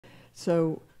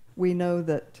So we know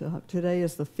that today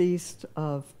is the Feast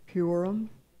of Purim,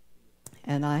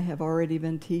 and I have already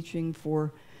been teaching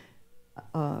for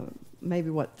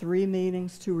maybe, 3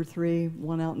 meetings, 2 or 3,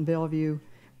 one out in Bellevue,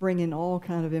 bringing all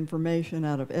kind of information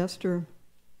out of Esther.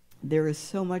 There is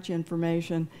so much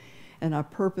information, and I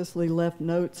purposely left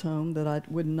notes home that I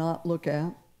would not look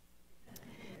at.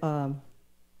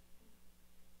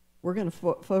 We're going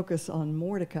to focus on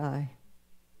Mordecai,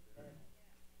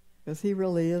 because he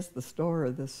really is the star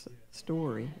of this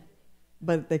story.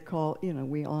 But they call,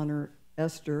 we honor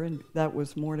Esther, and that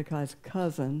was Mordecai's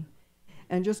cousin.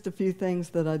 And just a few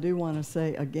things that I do want to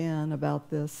say again about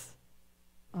this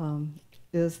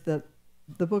is that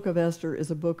the book of Esther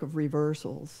is a book of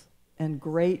reversals, and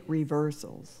great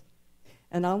reversals.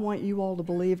 And I want you all to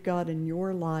believe God in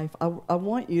your life. I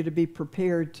want you to be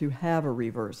prepared to have a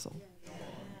reversal.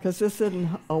 Because this isn't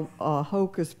a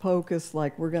hocus pocus,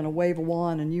 like we're going to wave a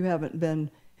wand and you haven't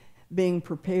been being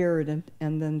prepared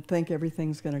and then think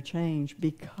everything's going to change,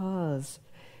 because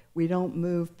we don't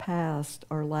move past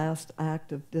our last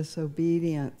act of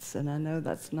disobedience. And I know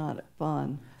that's not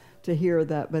fun to hear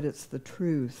that, but it's the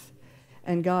truth.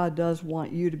 And God does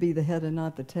want you to be the head and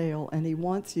not the tail, and he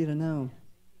wants you to know.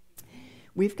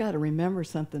 We've got to remember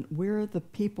something. We're the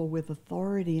people with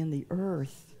authority in the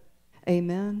earth.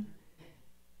 Amen?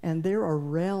 And there are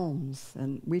realms,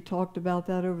 and we talked about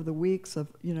that over the weeks of,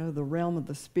 the realm of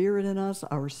the spirit in us,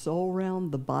 our soul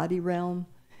realm, the body realm.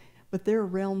 But there are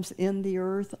realms in the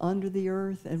earth, under the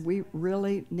earth, and we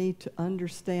really need to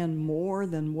understand more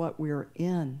than what we're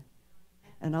in.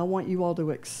 And I want you all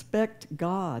to expect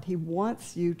God. He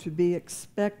wants you to be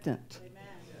expectant. Amen.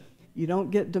 You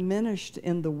don't get diminished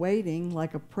in the waiting.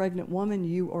 Like a pregnant woman,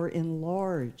 you are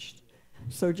enlarged.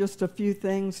 So just a few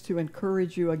things to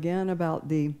encourage you again about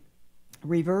the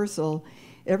reversal.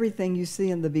 Everything you see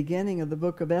in the beginning of the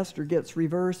book of Esther gets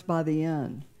reversed by the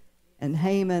end. And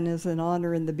Haman is in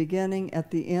honor in the beginning. At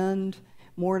the end,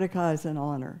 Mordecai is in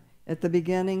honor. At the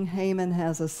beginning, Haman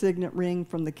has a signet ring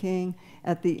from the king.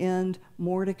 At the end,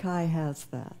 Mordecai has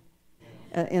that.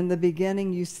 In the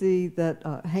beginning, you see that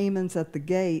Haman's at the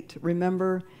gate.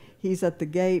 Remember, he's at the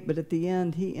gate, but at the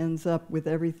end, he ends up with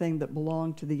everything that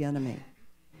belonged to the enemy.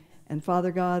 And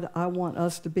Father God, I want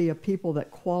us to be a people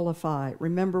that qualify.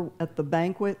 Remember at the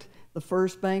banquet, the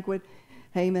first banquet,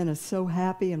 Haman is so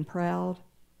happy and proud.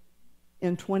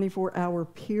 In 24-hour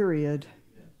period,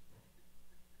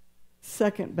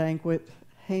 second banquet,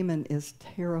 Haman is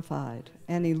terrified,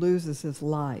 and he loses his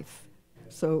life.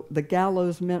 So the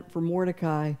gallows meant for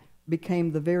Mordecai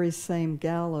became the very same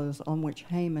gallows on which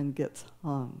Haman gets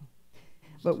hung.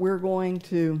 But we're going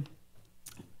to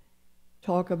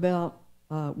talk about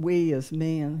we as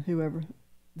me and whoever,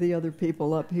 the other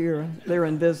people up here. They're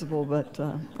invisible, but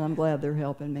I'm glad they're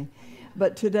helping me.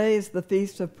 But today is the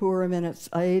Feast of Purim, and it's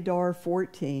Adar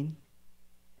 14.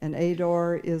 And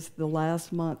Adar is the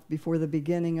last month before the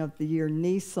beginning of the year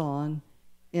Nisan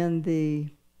in the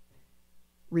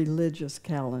religious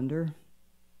calendar,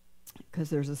 because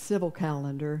there's a civil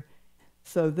calendar.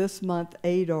 So this month,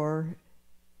 Adar,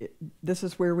 this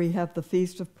is where we have the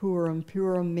Feast of Purim.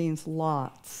 Purim means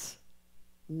lots,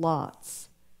 lots.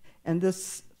 And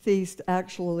this feast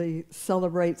actually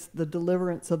celebrates the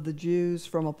deliverance of the Jews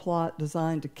from a plot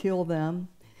designed to kill them.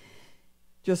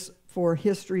 Just for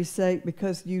history's sake,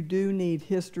 because you do need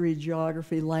history,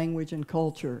 geography, language, and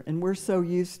culture. And we're so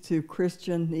used to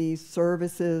Christian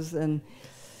services, and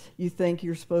you think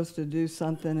you're supposed to do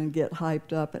something and get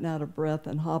hyped up and out of breath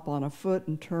and hop on a foot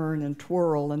and turn and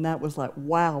twirl. And that was like,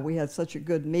 wow, we had such a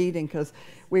good meeting because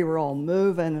we were all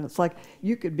moving. And it's like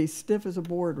you could be stiff as a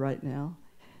board right now,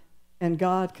 and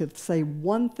God could say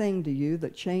one thing to you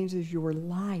that changes your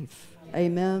life.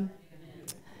 Amen.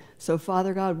 So,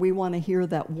 Father God, we want to hear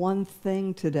that one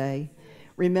thing today.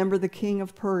 Remember the king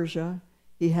of Persia.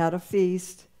 He had a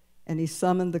feast, and he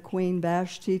summoned the queen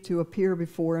Vashti to appear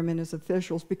before him and his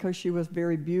officials because she was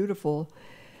very beautiful.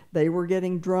 They were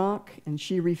getting drunk, and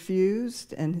she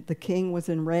refused, and the king was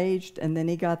enraged, and then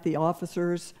he got the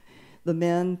officers, the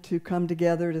men, to come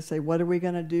together to say, what are we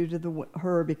going to do to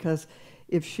her? Because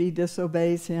if she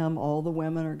disobeys him, all the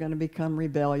women are going to become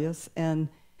rebellious. And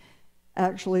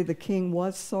actually, the king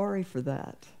was sorry for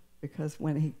that, because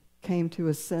when he came to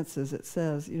his senses, it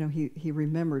says, he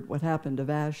remembered what happened to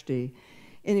Vashti.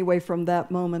 Anyway, from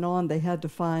that moment on, they had to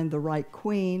find the right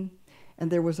queen, and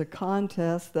there was a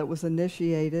contest that was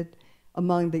initiated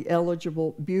among the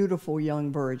eligible, beautiful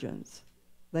young virgins.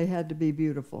 They had to be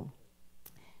beautiful.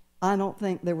 I don't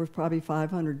think there was probably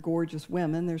 500 gorgeous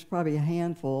women. There's probably a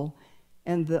handful,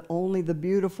 and only the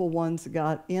beautiful ones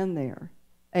got in there.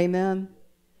 Amen?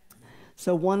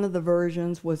 So one of the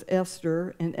versions was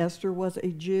Esther, and Esther was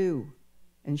a Jew.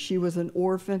 And she was an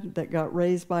orphan that got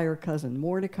raised by her cousin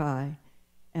Mordecai.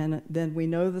 And then we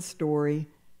know the story.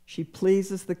 She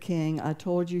pleases the king. I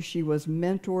told you she was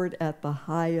mentored at the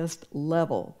highest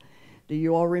level. Do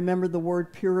you all remember the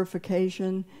word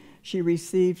purification? She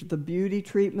received the beauty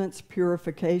treatments.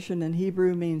 Purification in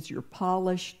Hebrew means you're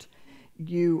polished,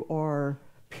 you are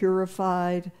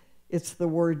purified. It's the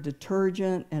word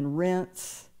detergent and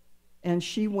rinse. And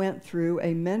she went through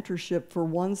a mentorship for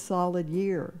 1 solid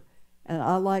year. And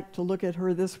I like to look at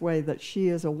her this way, that she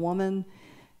is a woman.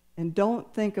 And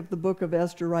don't think of the book of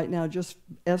Esther right now, just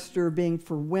Esther being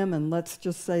for women. Let's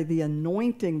just say the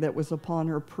anointing that was upon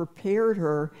her prepared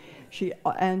her. She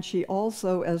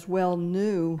also as well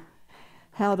knew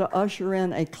how to usher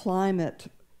in a climate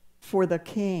for the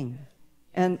king.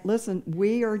 And listen,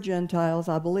 we are Gentiles.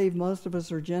 I believe most of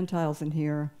us are Gentiles in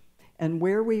here. And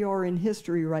where we are in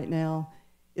history right now,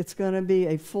 it's going to be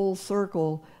a full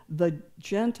circle. The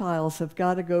Gentiles have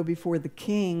got to go before the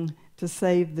king to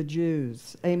save the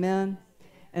Jews. Amen?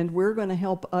 And we're going to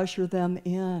help usher them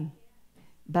in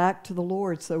back to the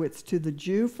Lord. So it's to the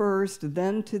Jew first,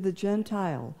 then to the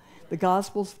Gentile. The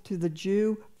gospel's to the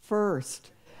Jew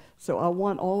first. So I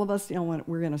want all of us,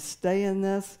 we're going to stay in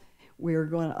this.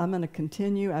 I'm going to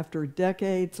continue after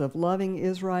decades of loving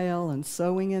Israel and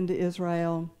sowing into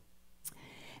Israel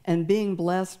and being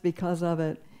blessed because of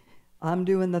it. I'm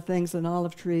doing the things in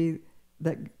Olive Tree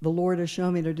that the Lord has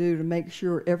shown me to do to make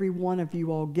sure every one of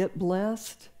you all get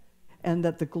blessed and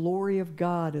that the glory of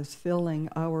God is filling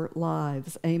our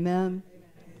lives. Amen?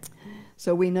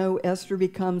 So we know Esther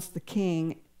becomes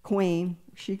the queen.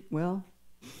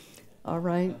 All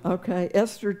right, okay.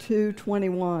 Esther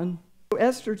 2:21.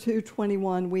 Esther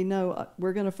 2:21, we know,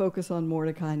 we're going to focus on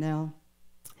Mordecai now.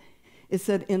 It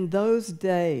said, in those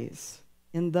days,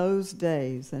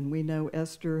 and we know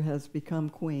Esther has become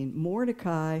queen,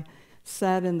 Mordecai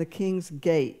sat in the king's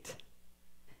gate.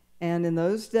 And in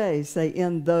those days, say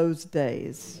in those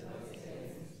days,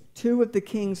 two of the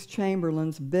king's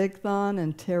chamberlains, Bigthan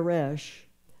and Teresh,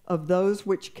 of those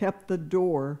which kept the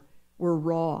door, were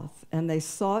wroth, and they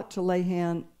sought to lay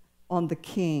hand on the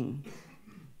king.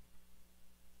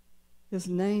 His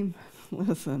name,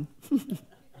 listen,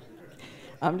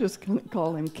 I'm just going to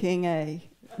call him King A.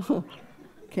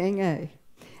 King A.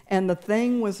 And the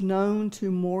thing was known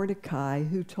to Mordecai,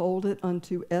 who told it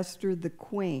unto Esther the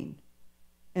queen.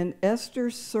 And Esther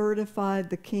certified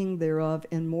the king thereof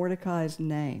in Mordecai's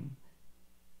name.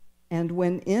 And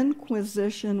when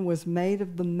inquisition was made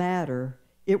of the matter,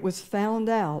 it was found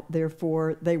out,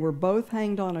 therefore, they were both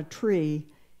hanged on a tree,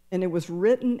 and it was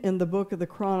written in the book of the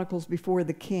Chronicles before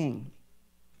the king.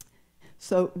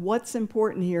 So what's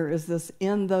important here is this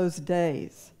in those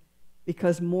days,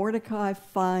 because Mordecai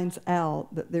finds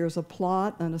out that there's a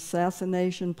plot, an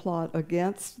assassination plot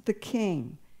against the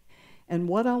king. And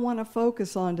what I want to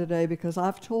focus on today, because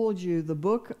I've told you the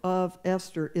book of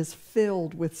Esther is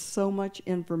filled with so much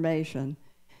information,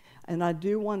 and I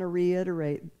do want to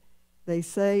reiterate, they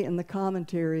say in the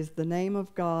commentaries, the name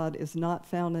of God is not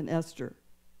found in Esther.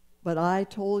 But I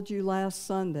told you last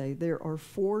Sunday, there are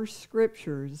 4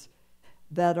 scriptures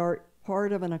that are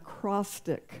part of an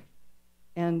acrostic.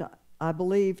 And I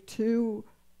believe 2,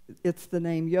 it's the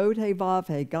name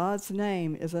Yod-Heh-Vav-Heh. God's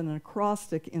name is an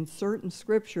acrostic in certain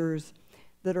scriptures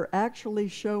that are actually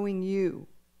showing you,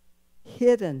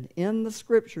 hidden in the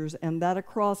scriptures and that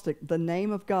acrostic, the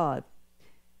name of God.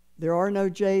 There are no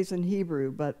J's in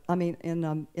Hebrew,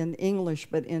 in English,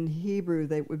 but in Hebrew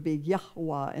they would be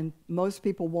Yahweh, and most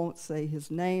people won't say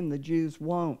his name, the Jews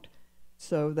won't.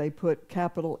 So they put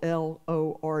capital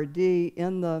L-O-R-D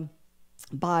in the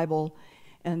Bible,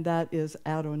 and that is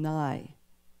Adonai,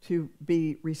 to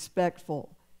be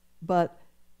respectful. But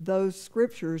those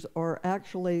scriptures are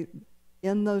actually,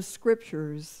 in those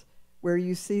scriptures where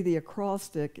you see the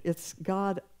acrostic, it's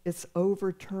God, it's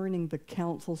overturning the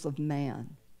counsels of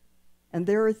man. And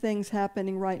there are things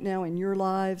happening right now in your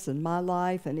lives and my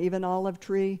life and even Olive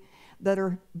Tree that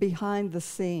are behind the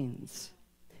scenes.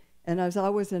 And as I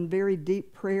was in very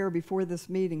deep prayer before this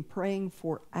meeting, praying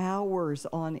for hours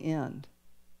on end,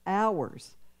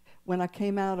 hours, when I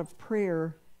came out of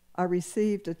prayer, I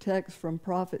received a text from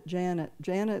Prophet Janet.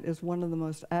 Janet is one of the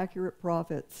most accurate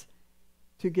prophets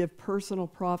to give personal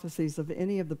prophecies of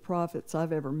any of the prophets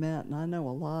I've ever met, and I know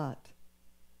a lot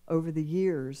over the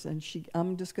years. And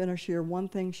I'm just going to share one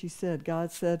thing she said.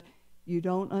 God said, you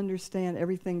don't understand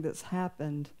everything that's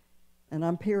happened, and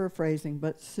I'm paraphrasing,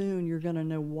 but soon you're going to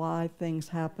know why things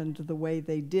happened the way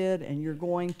they did, and you're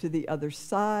going to the other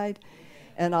side.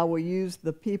 and I will use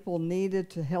the people needed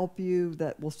to help you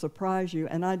that will surprise you.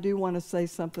 And I do want to say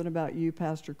something about you,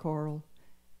 Pastor Carl.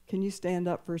 Can you stand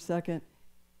up for a second?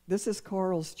 This is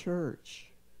Carl's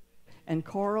church. And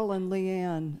Carl and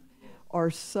Leanne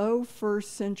are so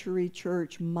first century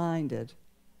church minded.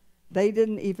 They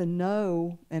didn't even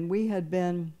know, and we had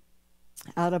been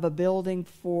out of a building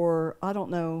for, I don't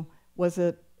know, was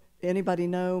it, anybody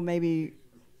know, maybe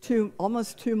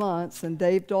almost 2 months, and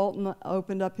Dave Dalton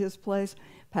opened up his place.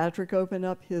 Patrick opened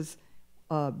up his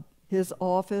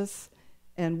office,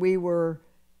 and we were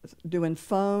doing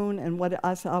phone, and what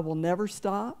I said, I will never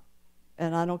stop,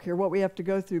 and I don't care what we have to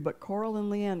go through. But Carl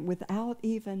and Leanne, without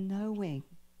even knowing,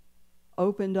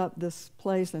 opened up this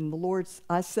place, and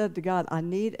I said to God, I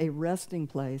need a resting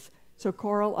place. So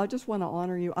Carl, I just want to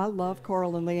honor you. I love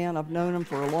Carl and Leanne. I've known them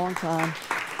for a long time,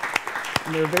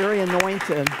 and they're very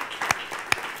anointed.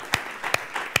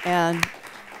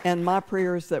 And my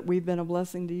prayer is that we've been a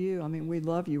blessing to you. I mean, we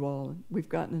love you all. We've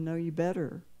gotten to know you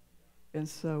better. And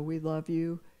so we love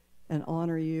you and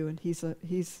honor you. And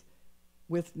he's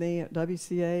with me at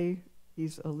WCA.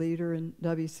 He's a leader in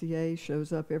WCA,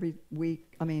 shows up every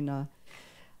week.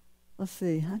 Let's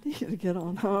see, I need to get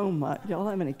on home. Y'all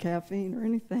have any caffeine or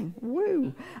anything?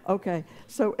 Woo! Okay,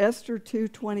 so Esther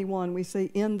 2:21, we say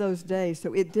in those days.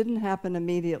 So it didn't happen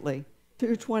immediately.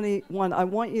 2:21, I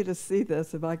want you to see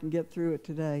this if I can get through it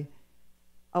today.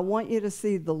 I want you to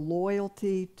see the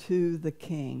loyalty to the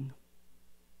king.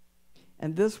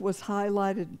 And this was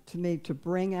highlighted to me to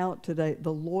bring out today,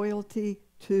 the loyalty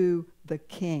to the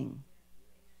king.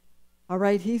 All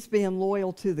right, he's being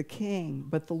loyal to the king,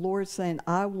 but the Lord's saying,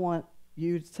 I want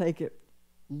you to take it,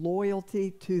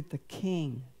 loyalty to the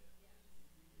king.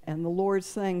 And the Lord's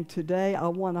saying today, I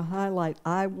want to highlight,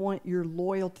 I want your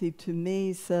loyalty to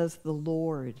me, says the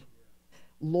Lord.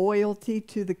 Loyalty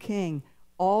to the king.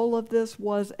 All of this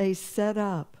was a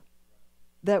setup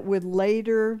that would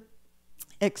later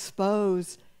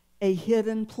expose a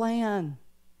hidden plan.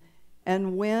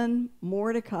 And when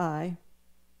Mordecai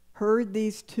heard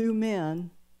these two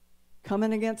men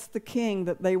coming against the king,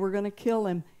 that they were going to kill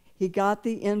him, he got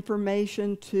the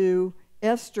information to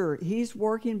Esther. He's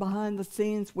working behind the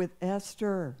scenes with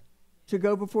Esther to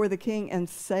go before the king and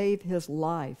save his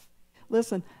life.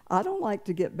 Listen, I don't like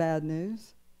to get bad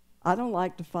news. I don't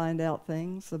like to find out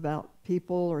things about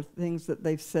people or things that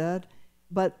they've said,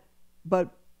 but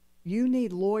you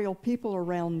need loyal people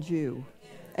around you.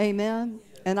 Amen?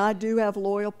 And I do have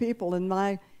loyal people.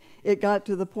 And it got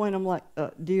to the point I'm like,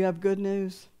 do you have good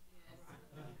news?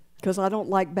 Because I don't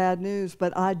like bad news,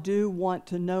 but I do want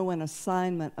to know an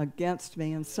assignment against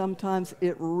me, and sometimes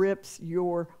it rips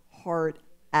your heart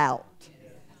out.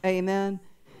 Amen?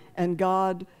 And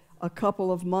God, a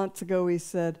couple of months ago, he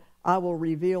said, I will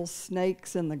reveal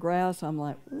snakes in the grass. I'm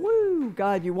like, woo,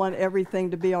 God, you want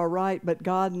everything to be all right, but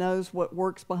God knows what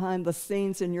works behind the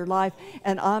scenes in your life.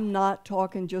 And I'm not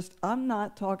talking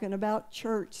about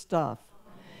church stuff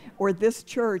or this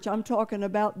church. I'm talking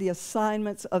about the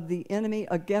assignments of the enemy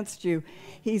against you.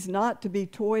 He's not to be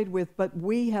toyed with, but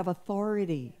we have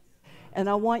authority. And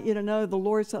I want you to know, the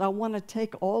Lord said, I want to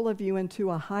take all of you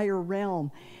into a higher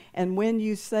realm. And when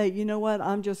you say, you know what,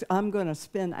 I'm going to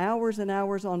spend hours and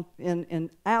hours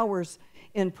hours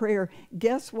in prayer,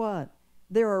 guess what?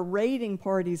 There are raiding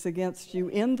parties against you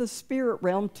in the spirit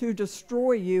realm to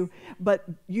destroy you, but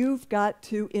you've got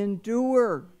to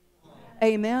endure.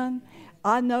 Amen?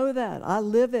 I know that. I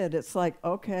live it. It's like,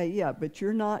 okay, yeah, but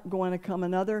you're not going to come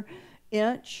another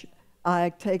inch. I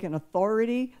take an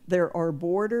authority. There are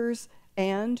borders,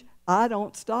 and I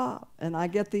don't stop. And I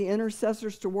get the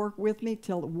intercessors to work with me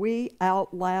till we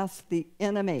outlast the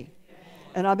enemy.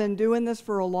 And I've been doing this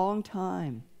for a long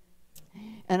time.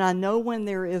 And I know when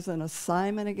there is an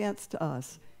assignment against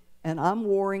us, and I'm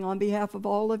warring on behalf of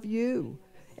all of you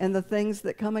and the things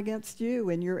that come against you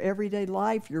in your everyday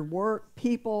life, your work,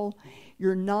 people.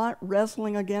 You're not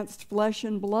wrestling against flesh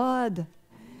and blood.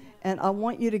 And I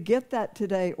want you to get that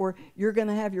today, or you're going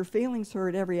to have your feelings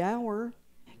hurt every hour.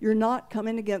 You're not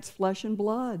coming against flesh and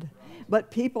blood,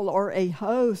 but people are a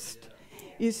host.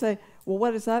 You say, well,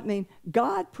 what does that mean?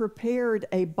 God prepared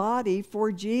a body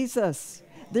for Jesus.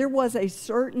 There was a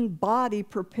certain body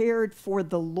prepared for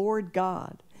the Lord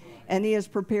God, and he has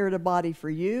prepared a body for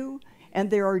you. And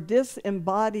there are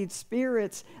disembodied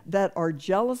spirits that are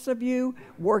jealous of you,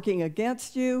 working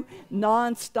against you,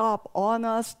 nonstop on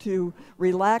us to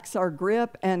relax our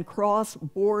grip and cross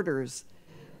borders.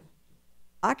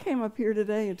 I came up here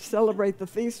today to celebrate the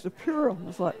Feast of Purim. I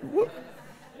was like, whoop.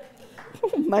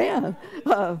 Oh, man.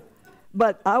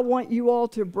 But I want you all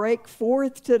to break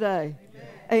forth today.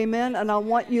 Amen. And I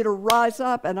want you to rise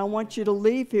up, and I want you to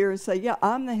leave here and say, yeah,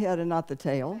 I'm the head and not the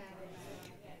tail.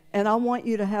 And I want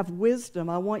you to have wisdom.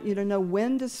 I want you to know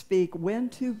when to speak, when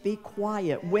to be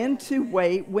quiet, when to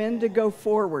wait, when to go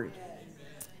forward.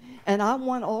 And I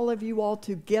want all of you all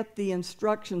to get the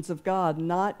instructions of God,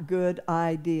 not good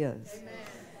ideas.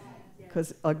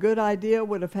 Because a good idea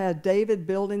would have had David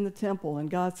building the temple, and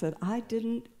God said, I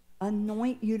didn't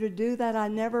anoint you to do that.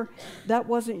 That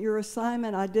wasn't your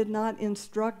assignment. I did not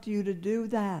instruct you to do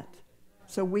that.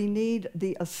 So we need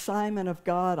the assignment of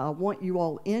God. I want you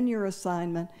all in your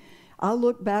assignment. I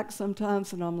look back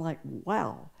sometimes and I'm like,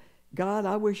 wow, God,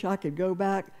 I wish I could go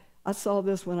back. I saw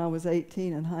this when I was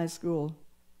 18 in high school.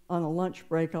 On a lunch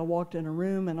break, I walked in a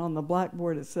room, and on the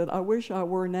blackboard it said, I wish I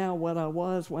were now what I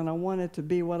was when I wanted to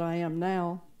be what I am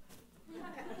now.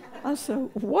 I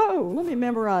said, whoa, let me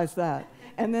memorize that.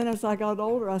 And then as I got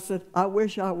older, I said, I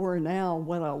wish I were now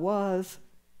what I was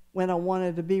when I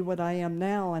wanted to be what I am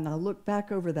now. And I looked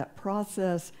back over that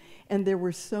process, and there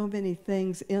were so many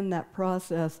things in that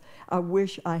process I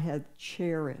wish I had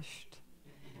cherished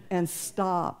and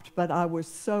stopped. But I was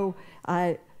so,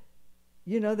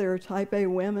 there are type A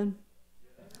women.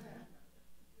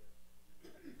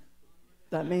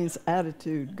 That means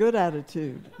attitude, good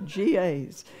attitude,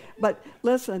 GAs. But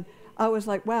listen, I was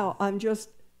like, wow, I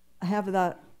have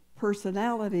that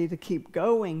personality to keep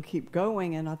going.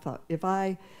 And I thought, if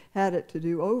I had it to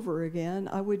do over again,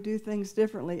 I would do things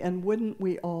differently. And wouldn't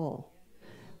we all?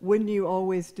 Wouldn't you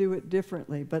always do it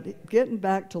differently? But getting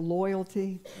back to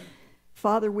loyalty,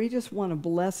 Father, we just want to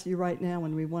bless you right now,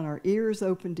 and we want our ears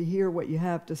open to hear what you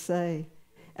have to say.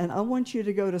 And I want you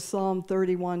to go to Psalm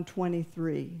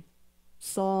 31:23.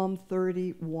 Psalm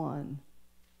 31.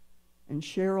 And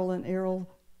Cheryl and Errol,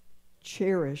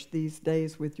 cherish these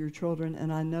days with your children,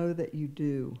 and I know that you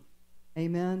do.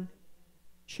 Amen?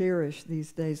 Cherish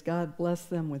these days. God bless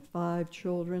them with 5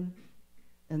 children,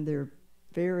 and they're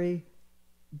very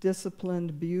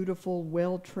disciplined, beautiful,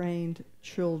 well-trained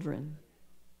children.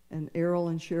 And Errol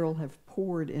and Cheryl have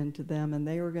poured into them, and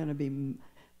they are going to be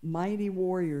mighty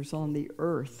warriors on the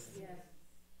earth. Yes.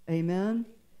 Amen?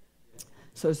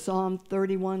 So Psalm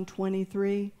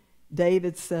 31:23,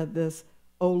 David said this,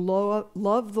 O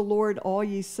love the Lord, all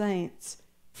ye saints,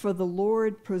 for the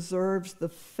Lord preserves the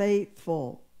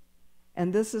faithful.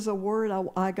 And this is a word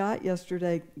I got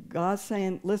yesterday. God's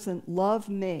saying, listen, love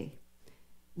me.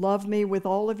 Love me with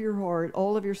all of your heart,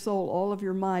 all of your soul, all of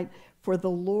your might, for the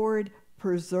Lord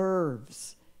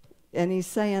preserves. And he's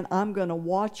saying, I'm going to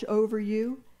watch over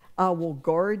you. I will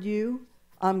guard you.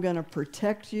 I'm going to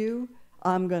protect you.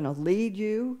 I'm going to lead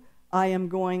you. I am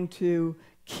going to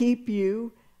keep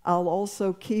you. I'll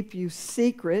also keep you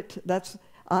secret.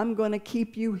 I'm going to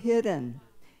keep you hidden.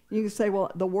 You can say,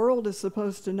 well, the world is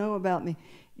supposed to know about me.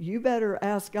 You better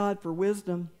ask God for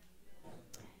wisdom,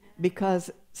 because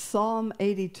Psalm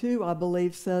 82, I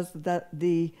believe, says that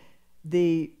the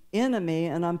enemy,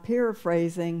 and I'm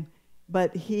paraphrasing,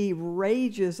 but he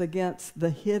rages against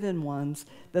the hidden ones,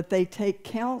 that they take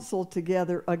counsel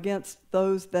together against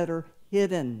those that are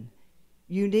hidden.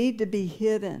 You need to be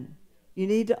hidden. You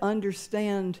need to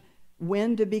understand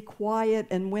when to be quiet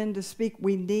and when to speak.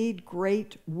 We need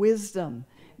great wisdom.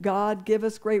 God, give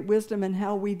us great wisdom in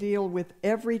how we deal with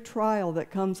every trial that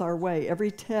comes our way,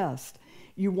 every test.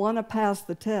 You want to pass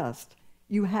the test.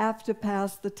 You have to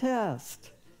pass the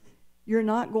test. You're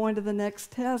not going to the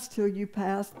next test till you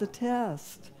pass the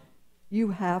test.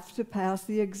 You have to pass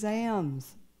the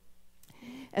exams.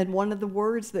 And one of the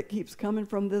words that keeps coming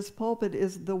from this pulpit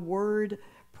is the word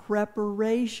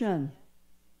preparation.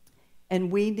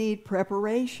 And we need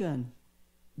preparation.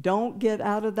 Don't get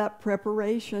out of that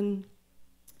preparation.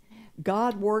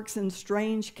 God works in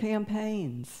strange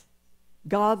campaigns.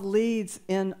 God leads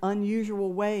in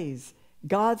unusual ways.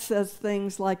 God says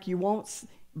things like, you won't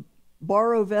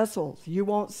borrow vessels, you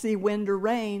won't see wind or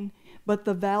rain, but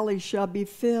the valley shall be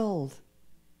filled.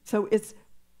 So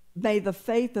may the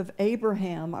faith of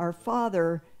Abraham, our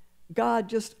father, God,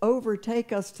 just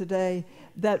overtake us today,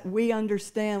 that we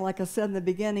understand, like I said in the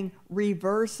beginning,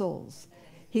 reversals.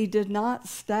 He did not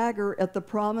stagger at the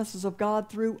promises of God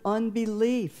through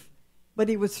unbelief, but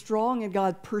he was strong in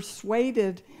God,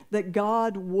 persuaded that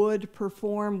God would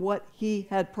perform what he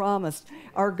had promised.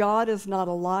 Our God is not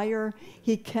a liar.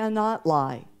 He cannot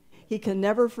lie. He can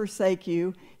never forsake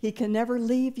you. He can never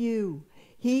leave you.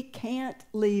 He can't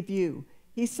leave you.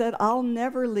 He said, I'll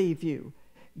never leave you.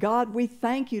 God, we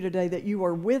thank you today that you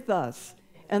are with us.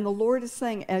 And the Lord is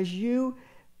saying, as you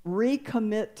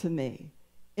recommit to me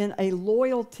in a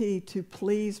loyalty to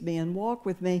please me and walk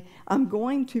with me, I'm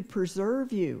going to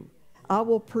preserve you. I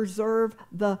will preserve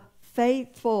the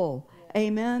faithful.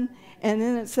 Amen. And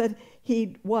then it said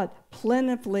he, what?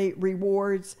 Plentifully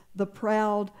rewards the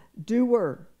proud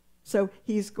doer. So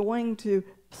he's going to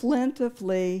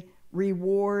plentifully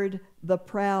reward the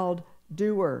proud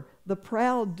doer. The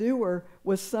proud doer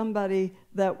was somebody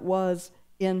that was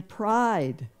in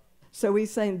pride. So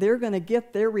he's saying they're going to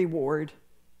get their reward,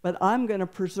 but I'm going to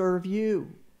preserve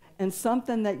you. And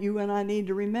something that you and I need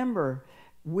to remember,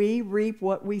 we reap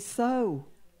what we sow.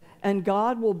 And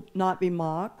God will not be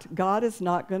mocked. God is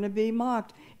not going to be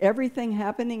mocked. Everything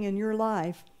happening in your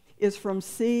life is from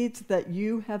seeds that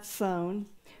you have sown,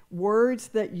 words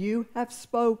that you have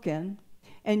spoken,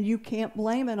 and you can't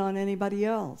blame it on anybody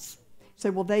else. Say,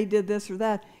 well, they did this or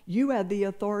that. You had the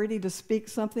authority to speak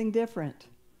something different.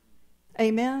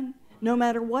 Amen? No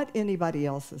matter what anybody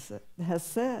else has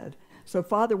said. So,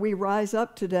 Father, we rise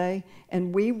up today,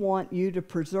 and we want you to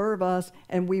preserve us,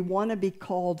 and we want to be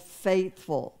called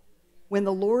faithful. When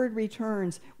the Lord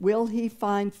returns, will he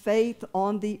find faith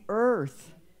on the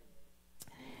earth?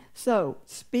 So,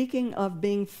 speaking of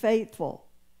being faithful,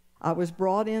 I was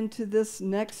brought into this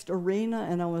next arena,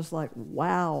 and I was like,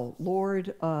 wow,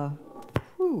 Lord, I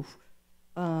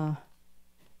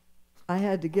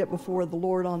had to get before the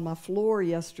Lord on my floor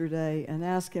yesterday and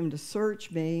ask him to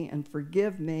search me and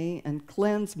forgive me and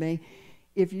cleanse me.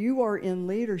 If you are in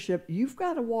leadership, you've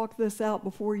got to walk this out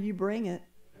before you bring it.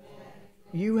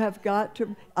 You have got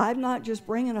to. I'm not just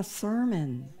bringing a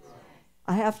sermon.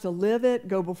 I have to live it,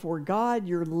 go before God.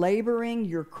 You're laboring,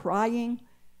 you're crying.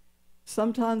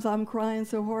 Sometimes I'm crying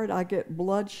so hard I get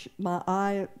blood, my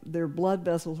eye, their blood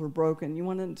vessels were broken. You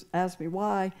want to ask me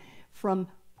why? From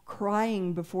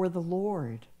crying before the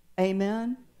Lord.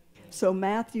 Amen? So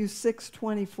Matthew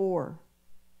 6:24.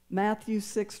 Matthew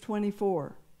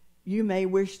 6:24. You may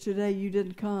wish today you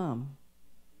didn't come.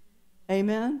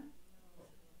 Amen?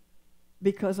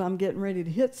 Because I'm getting ready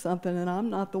to hit something, and I'm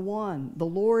not the one. The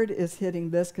Lord is hitting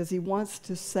this because he wants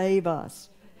to save us.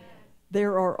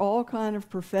 There are all kind of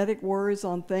prophetic words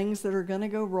on things that are going to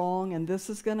go wrong, and this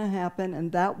is going to happen,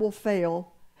 and that will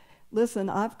fail.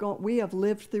 Listen, we have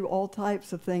lived through all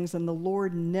types of things, and the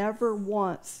Lord never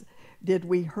once did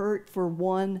we hurt for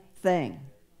one thing.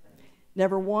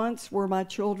 Never once were my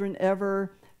children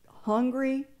ever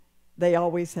hungry. They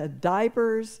always had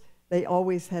diapers. They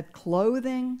always had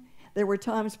clothing. There were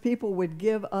times people would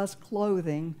give us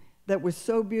clothing that was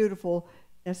so beautiful.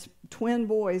 As twin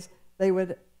boys, they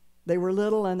were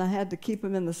little, and I had to keep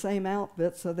them in the same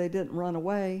outfit so they didn't run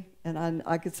away. And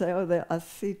I could say, oh, I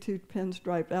see two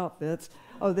pinstriped outfits.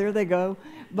 Oh, there they go.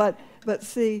 But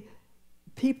see,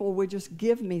 people would just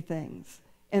give me things.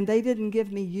 And they didn't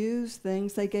give me used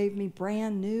things. They gave me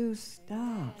brand new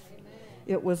stuff. Amen.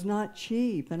 It was not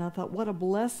cheap. And I thought, what a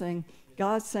blessing.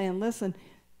 God's saying, listen,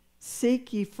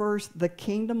 seek ye first the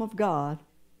kingdom of God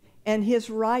and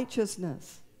his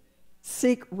righteousness.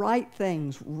 Seek right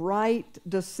things, right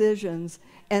decisions,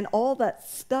 and all that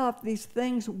stuff, these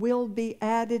things will be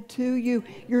added to you.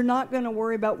 You're not going to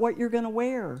worry about what you're going to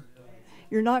wear.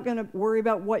 You're not going to worry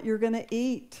about what you're going to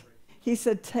eat. He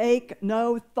said, take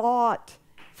no thought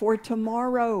for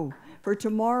tomorrow. For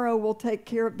tomorrow will take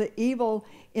care of the evil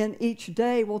in each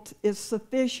day is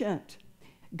sufficient.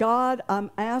 God, I'm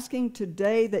asking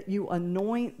today that you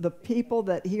anoint the people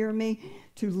that hear me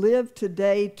to live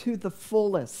today to the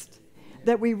fullest.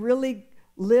 That we really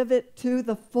live it to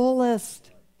the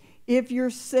fullest. If you're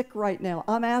sick right now,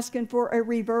 I'm asking for a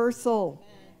reversal.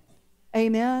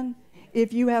 Amen.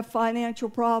 If you have financial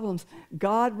problems,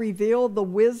 God revealed the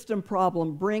wisdom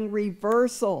problem. Bring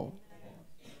reversal.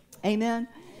 Amen.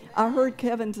 I heard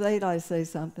Kevin Zadai say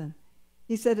something.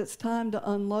 He said it's time to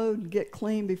unload and get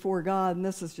clean before God. And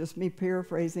this is just me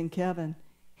paraphrasing Kevin.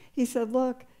 He said,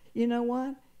 look, you know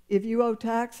what? If you owe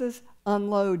taxes,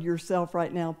 unload yourself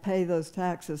right now. Pay those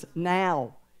taxes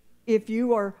now. If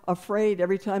you are afraid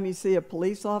every time you see a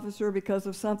police officer because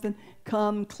of something,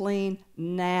 come clean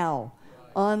now.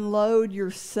 Unload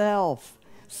yourself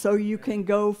so you can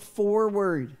go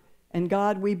forward. And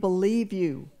God, we believe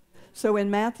you. So in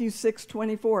Matthew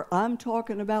 6:24, I'm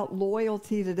talking about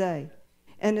loyalty today.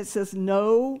 And it says,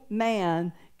 no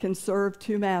man can serve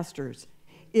two masters.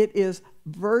 It is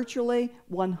virtually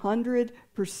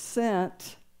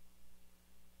 100%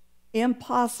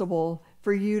 impossible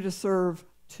for you to serve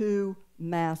two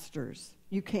masters.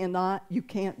 You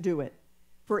can't do it.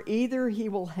 For either he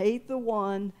will hate the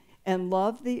one and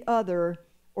love the other,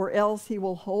 or else he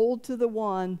will hold to the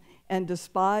one and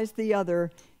despise the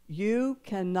other. You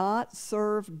cannot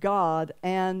serve God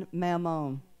and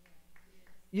mammon.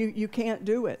 You can't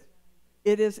do it.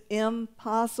 It is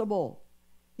impossible.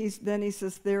 Then he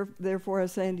says, therefore I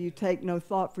say unto you, take no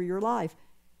thought for your life.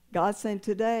 God's saying,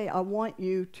 today, I want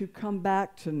you to come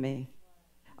back to me.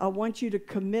 I want you to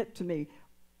commit to me.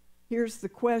 Here's the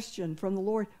question from the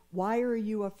Lord. Why are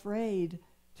you afraid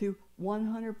to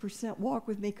 100% walk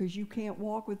with me? Because you can't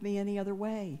walk with me any other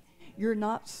way. You're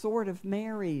not sort of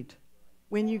married.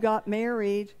 When you got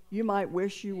married, you might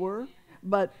wish you were,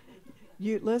 but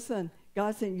you listen.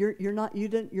 God's saying you're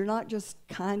not just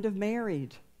kind of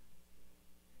married.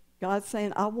 God's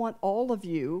saying, I want all of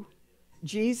you.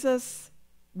 Jesus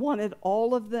wanted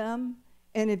all of them,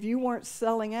 and if you weren't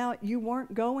selling out, you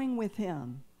weren't going with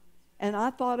him. And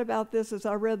I thought about this as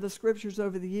I read the scriptures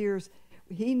over the years.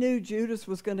 He knew Judas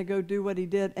was going to go do what he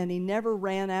did, and he never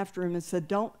ran after him and said,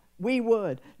 don't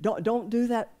do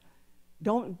that.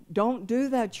 Don't do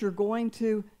that. You're going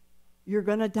to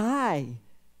die.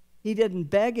 He didn't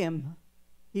beg him.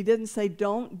 He didn't say,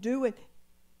 don't do it.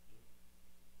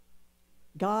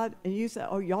 God, and you say,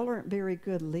 oh, y'all aren't very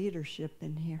good leadership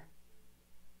in here.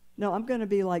 No, I'm going to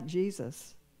be like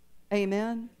Jesus.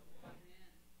 Amen.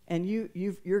 And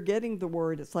you're getting the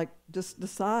word. It's like, just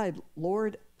decide,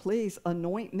 Lord, please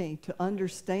anoint me to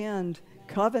understand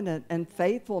covenant and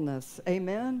faithfulness.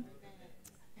 Amen.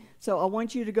 So I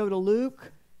want you to go to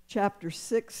Luke chapter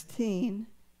 16.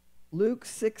 Luke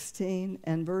 16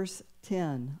 and verse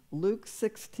 10. Luke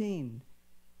 16.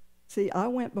 See, I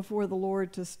went before the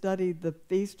Lord to study the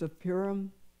Feast of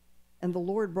Purim, and the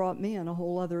Lord brought me in a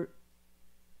whole other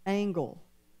angle.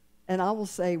 And I will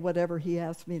say whatever he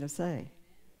asks me to say,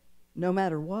 no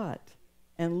matter what.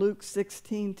 And Luke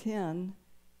 16:10,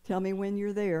 tell me when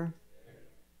you're there.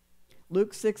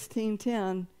 Luke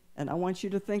 16:10, and I want you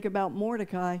to think about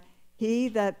Mordecai. He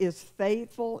that is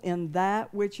faithful in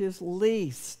that which is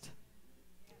least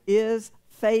is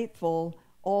faithful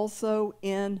also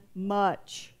in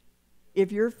much.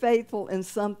 If you're faithful in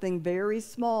something very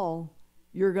small,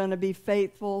 you're going to be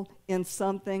faithful in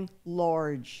something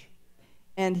large.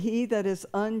 And he that is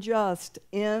unjust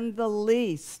in the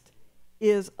least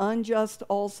is unjust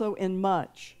also in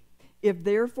much. If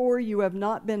therefore you have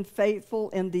not been faithful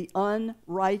in the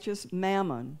unrighteous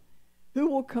mammon, who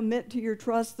will commit to your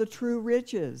trust the true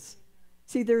riches?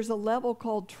 See, there's a level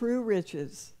called true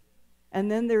riches,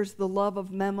 and then there's the love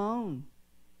of mammon.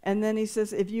 And then he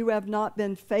says, if you have not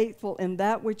been faithful in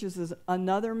that which is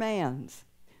another man's,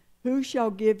 who shall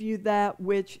give you that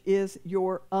which is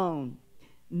your own?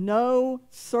 No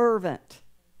servant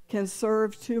can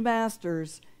serve two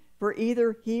masters, for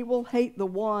either he will hate the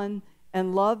one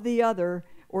and love the other,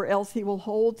 or else he will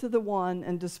hold to the one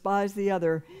and despise the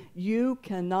other. You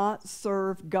cannot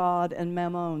serve God and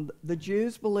mammon. The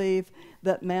Jews believe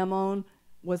that mammon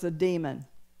was a demon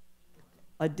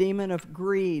of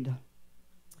greed.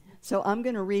 So I'm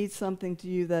going to read something to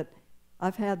you that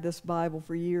I've had this Bible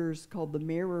for years called the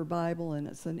Mirror Bible, and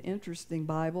it's an interesting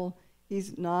Bible.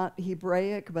 He's not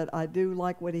Hebraic, but I do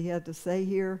like what he had to say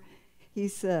here. He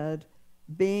said,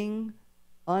 being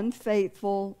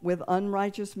unfaithful with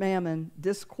unrighteous mammon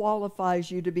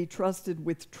disqualifies you to be trusted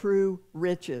with true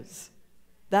riches.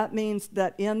 That means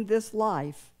that in this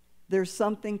life, there's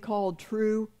something called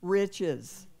true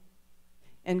riches.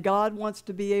 And God wants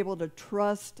to be able to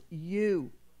trust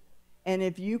you. And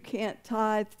if you can't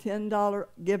tithe $10,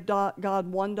 give God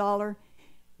 $1,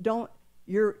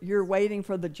 you're waiting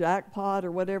for the jackpot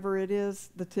or whatever it is,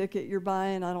 the ticket you're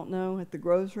buying, I don't know, at the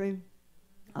grocery.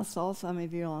 I saw some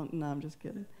of you on, no, I'm just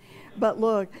kidding. But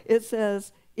look, it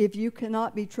says, if you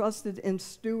cannot be trusted in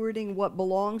stewarding what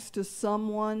belongs to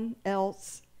someone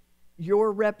else,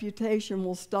 your reputation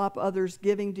will stop others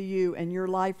giving to you, and your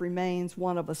life remains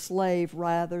one of a slave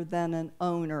rather than an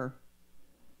owner.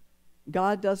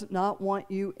 God does not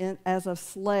want you as a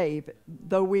slave,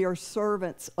 though we are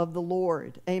servants of the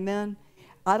Lord. Amen?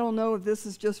 I don't know if this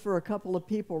is just for a couple of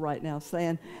people right now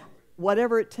saying,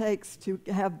 whatever it takes to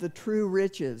have the true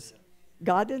riches.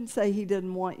 God didn't say he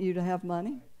didn't want you to have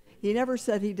money. He never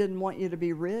said he didn't want you to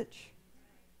be rich.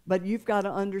 But you've got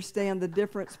to understand the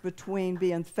difference between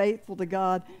being faithful to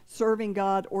God,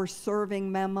 or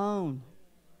serving mammon.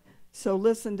 So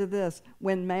listen to this.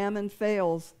 When mammon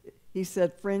fails, he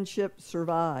said friendship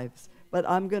survives. But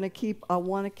I want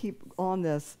to keep on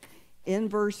this. In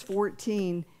verse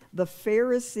 14, the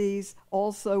Pharisees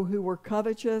also who were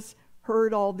covetous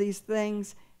heard all these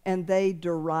things, and they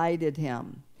derided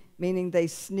him, meaning they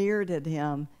sneered at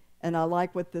him. And I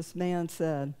like what this man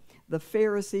said. The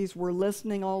Pharisees were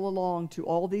listening all along to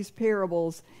all these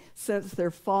parables, since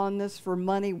their fondness for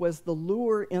money was the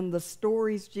lure in the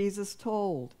stories Jesus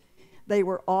told. They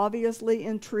were obviously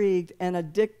intrigued and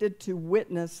addicted to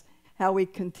witness how he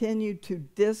continued to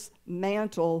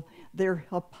dismantle their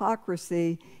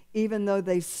hypocrisy, even though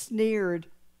they sneered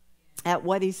at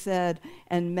what he said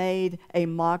and made a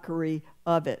mockery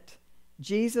of it.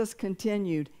 Jesus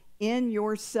continued, in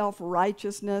your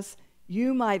self-righteousness,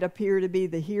 you might appear to be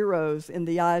the heroes in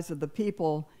the eyes of the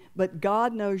people, but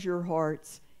God knows your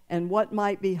hearts, and what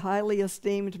might be highly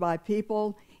esteemed by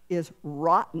people is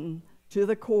rotten to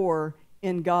the core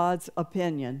in God's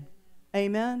opinion.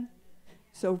 Amen?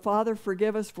 So, Father,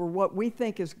 forgive us for what we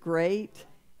think is great,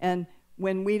 and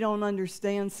when we don't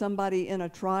understand somebody in a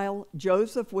trial.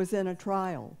 Joseph was in a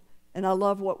trial, and I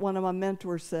love what one of my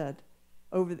mentors said.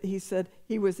 He said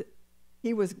he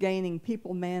was gaining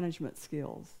people management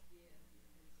skills,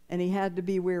 and he had to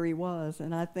be where he was,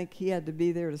 and I think he had to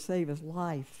be there to save his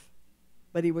life,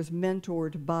 but he was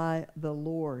mentored by the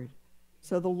Lord.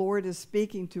 So the Lord is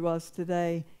speaking to us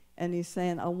today, and he's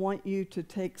saying, I want you to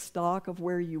take stock of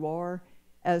where you are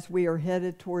as we are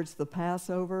headed towards the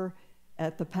Passover.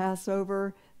 At the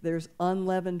Passover, there's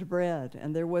unleavened bread,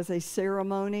 and there was a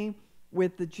ceremony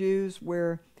with the Jews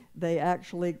where they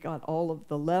actually got all of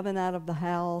the leaven out of the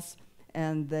house,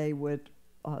 and they would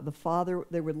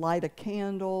light a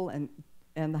candle, and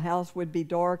the house would be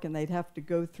dark, and they'd have to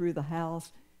go through the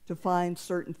house to find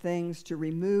certain things to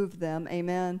remove them.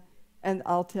 Amen. And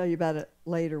I'll tell you about it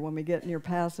later when we get near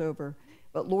Passover.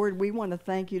 But Lord, we want to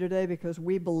thank you today because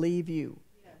we believe you.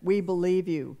 We believe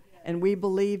you. And we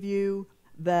believe you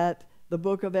that the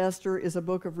book of Esther is a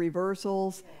book of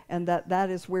reversals, and that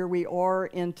is where we are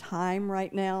in time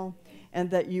right now, and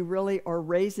that you really are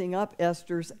raising up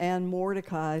Esther's and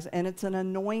Mordecai's, and it's an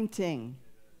anointing.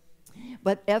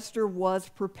 But Esther was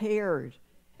prepared.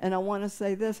 And I want to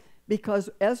say this, because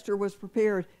Esther was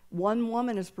prepared, one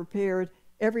woman is prepared,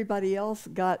 everybody else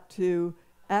got to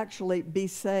actually be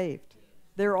saved.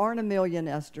 There aren't a million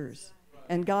Esthers.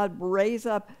 And God raised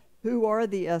up, who are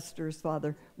the Esthers,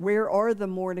 Father? Where are the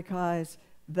Mordecais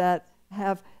that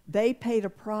they paid a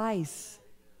price.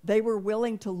 They were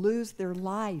willing to lose their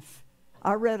life.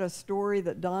 I read a story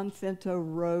that Don Finto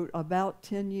wrote about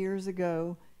 10 years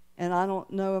ago, and I don't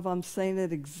know if I'm saying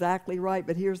it exactly right,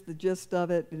 but here's the gist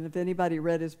of it. And if anybody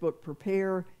read his book,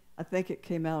 Prepare, I think it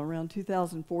came out around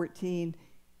 2014,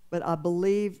 but I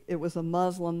believe it was a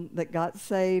Muslim that got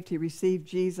saved. He received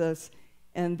Jesus,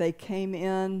 and the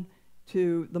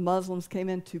Muslims came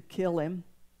in to kill him.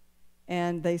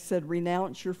 And they said,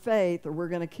 renounce your faith or we're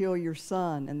going to kill your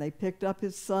son. And they picked up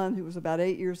his son, who was about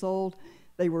 8 years old.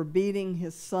 They were beating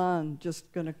his son, just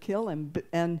going to kill him.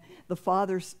 And the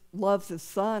father loves his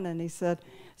son, and he said,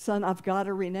 son, I've got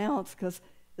to renounce because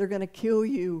they're going to kill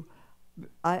you.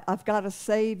 I've got to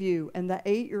save you. And the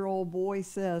 8-year-old boy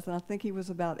says, and I think he was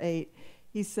about 8,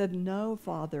 he said, no,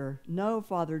 Father,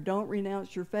 don't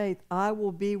renounce your faith. I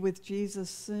will be with Jesus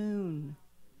soon.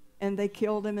 And they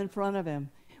killed him in front of him.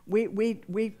 We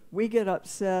get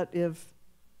upset if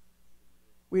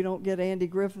we don't get Andy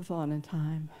Griffith on in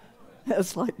time.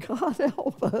 It's like, God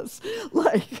help us.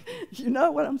 Like, you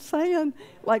know what I'm saying?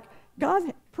 Like,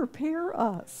 God, prepare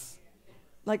us.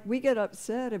 Like, we get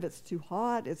upset if it's too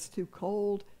hot, it's too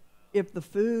cold, if the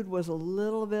food was a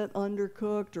little bit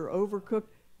undercooked or overcooked.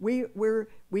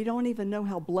 We don't even know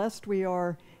how blessed we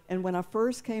are. And when I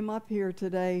first came up here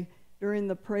today during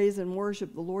the praise and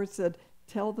worship, the Lord said,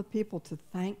 tell the people to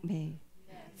thank me.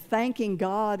 Yes. Thanking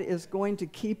God is going to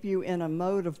keep you in a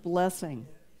mode of blessing.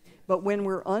 But when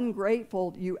we're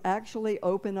ungrateful, you actually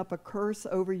open up a curse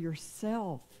over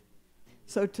yourself.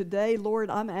 So today, Lord,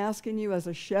 I'm asking you as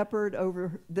a shepherd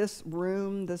over this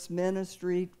room, this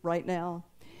ministry right now,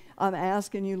 I'm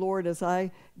asking you, Lord, as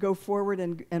I go forward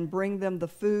and bring them the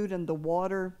food and the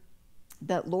water,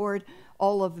 that, Lord,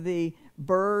 all of the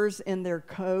burrs in their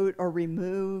coat are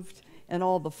removed, and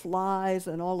all the flies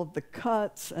and all of the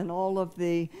cuts and all of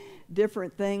the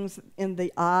different things in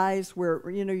the eyes where,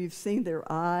 you know, you've seen their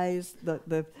eyes,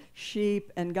 the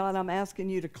sheep. And God, I'm asking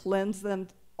you to cleanse them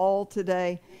all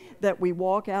today, that we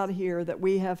walk out here, that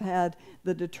we have had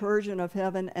the detergent of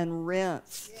heaven and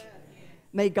rinsed. Yes.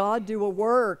 May God do a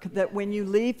work that when you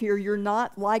leave here, you're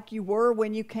not like you were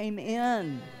when you came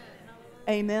in. Yes.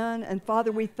 Amen. And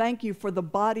Father, we thank you for the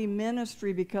body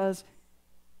ministry, because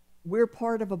we're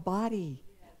part of a body.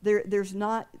 There's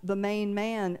not the main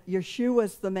man.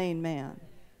 Yeshua's the main man.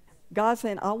 God's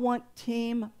saying, I want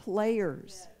team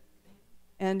players.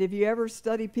 And if you ever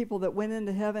study people that went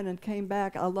into heaven and came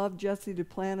back, I love Jesse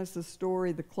Duplantis'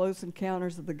 story, The Close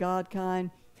Encounters of the God Kind.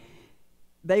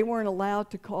 They weren't allowed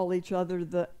to call each other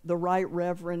the right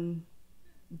Reverend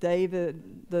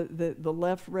David, the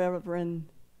left Reverend,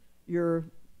 Your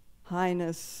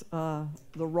Highness, the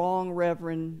wrong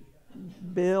Reverend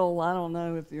Bill. I don't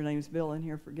know if your name's Bill in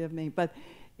here, forgive me. But,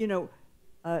 you know,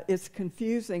 it's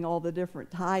confusing, all the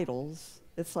different titles.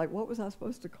 It's like, what was I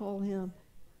supposed to call him?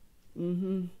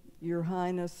 Mm-hmm. Your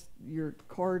Highness, your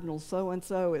Cardinal,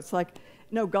 so-and-so. It's like,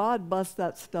 no, God busts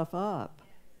that stuff up.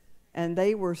 And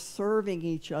they were serving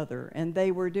each other, and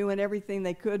they were doing everything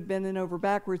they could, bending over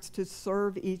backwards to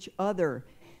serve each other.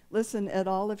 Listen, at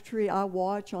Olive Tree, I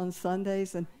watch on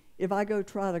Sundays, and if I go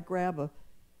try to grab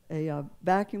a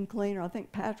vacuum cleaner, I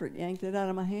think Patrick yanked it out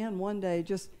of my hand one day,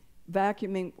 just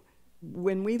vacuuming.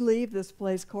 When we leave this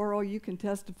place, Carl, you can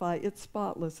testify, it's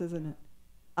spotless, isn't it?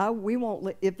 We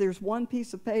won't, if there's one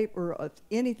piece of paper or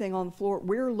anything on the floor,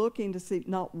 we're looking to see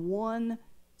not one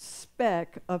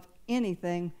speck of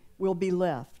anything will be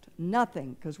left.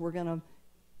 Nothing, because we're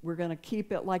gonna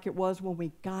keep it like it was when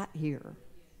we got here.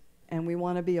 And we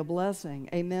want to be a blessing.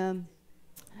 Amen.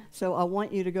 So I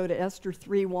want you to go to Esther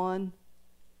 3:1.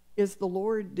 Is the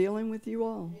Lord dealing with you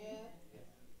all? Yeah.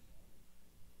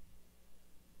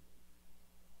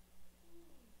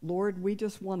 Lord, we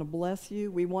just want to bless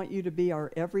you. We want you to be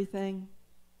our everything.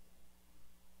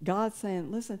 God's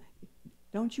saying, listen,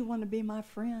 don't you want to be my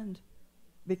friend?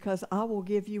 Because I will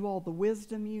give you all the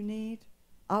wisdom you need.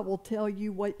 I will tell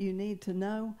you what you need to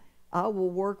know. I will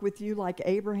work with you like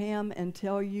Abraham and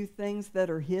tell you things that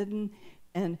are hidden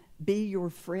and be your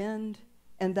friend.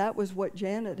 And that was what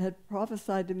Janet had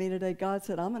prophesied to me today. God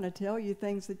said, I'm going to tell you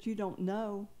things that you don't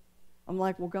know. I'm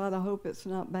like, well, God, I hope it's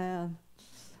not bad.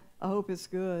 I hope it's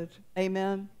good.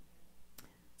 Amen.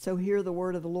 So hear the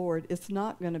word of the Lord. It's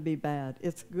not going to be bad.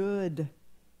 It's good.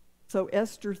 So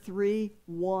Esther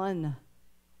 3:1.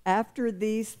 After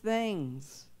these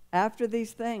things,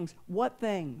 what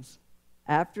things?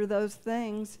 After those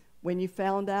things, when you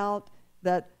found out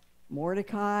that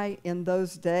Mordecai in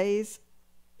those days,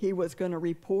 he was going to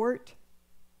report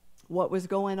what was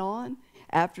going on.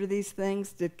 After these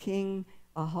things, did King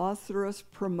Ahasuerus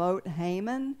promote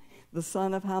Haman, the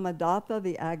son of Hammedatha,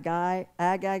 the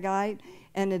Agagite,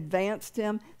 and advanced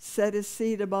him, set his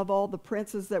seat above all the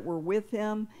princes that were with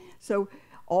him. So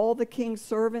all the king's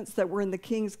servants that were in the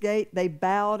king's gate, they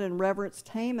bowed and reverenced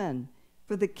Haman,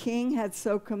 for the king had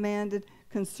so commanded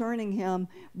concerning him.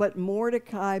 But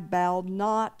Mordecai bowed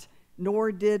not,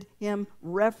 nor did him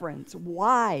reverence.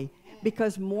 Why?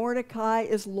 Because Mordecai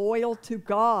is loyal to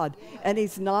God, and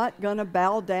he's not going to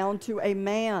bow down to a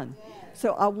man.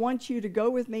 So I want you to go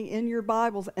with me in your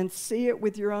Bibles and see it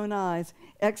with your own eyes.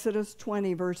 Exodus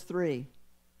 20, verse 3.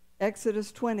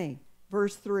 Exodus 20,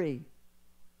 verse 3.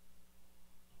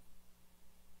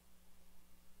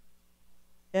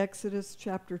 Exodus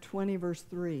chapter 20, verse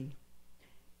 3.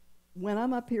 When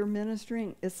I'm up here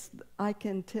ministering, I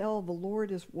can tell the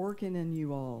Lord is working in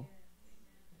you all.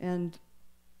 And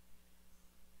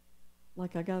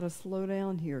like I got to slow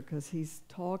down here because he's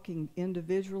talking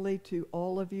individually to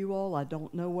all of you all. I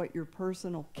don't know what your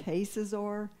personal cases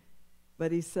are,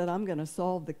 but he said, I'm going to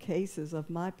solve the cases of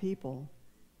my people.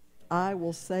 I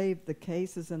will save the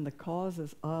cases and the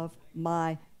causes of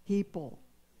my people.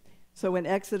 So in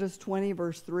Exodus 20,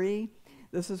 verse 3,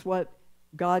 this is what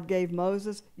God gave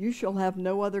Moses. You shall have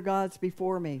no other gods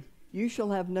before me. You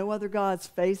shall have no other gods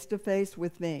face to face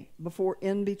with me,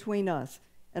 in between us.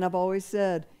 And I've always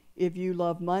said, if you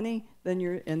love money,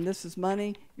 then and this is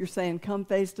money, you're saying come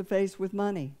face to face with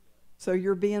money. So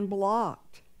you're being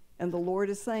blocked. And the Lord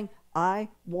is saying, I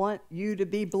want you to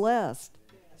be blessed.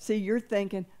 See, you're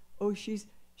thinking, oh, she's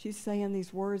saying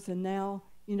these words, and now,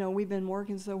 we've been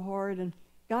working so hard, and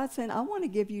God's saying, I want to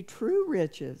give you true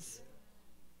riches.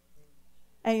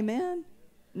 Amen?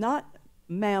 Not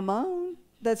mammon,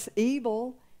 that's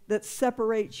evil, that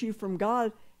separates you from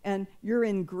God, and you're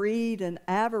in greed and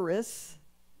avarice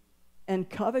and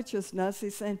covetousness.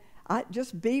 He's saying,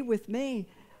 just be with me.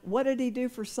 What did he do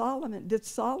for Solomon? Did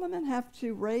Solomon have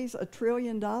to raise $1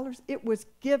 trillion? It was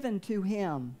given to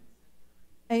him.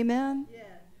 Amen? Yeah.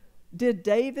 Did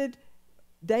David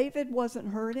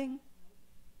wasn't hurting.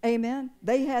 Amen.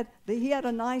 He had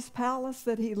a nice palace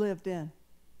that he lived in,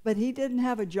 but he didn't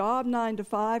have a job 9 to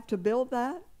 5 to build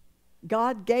that.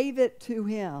 God gave it to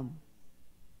him.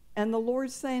 And the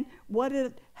Lord's saying, what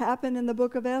had happened in the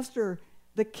book of Esther?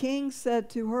 The king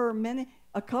said to her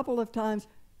a couple of times,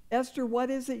 Esther, what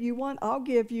is it you want? I'll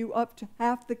give you up to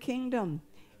half the kingdom.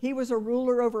 He was a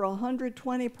ruler over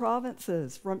 120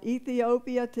 provinces, from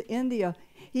Ethiopia to India.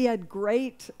 He had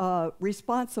great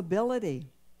responsibility.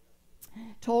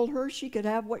 Told her she could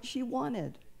have what she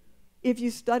wanted. If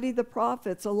you study the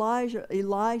prophets,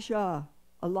 Elisha,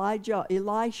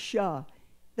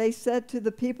 they said to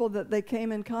the people that they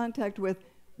came in contact with,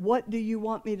 what do you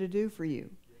want me to do for you?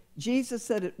 Jesus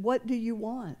said it, what do you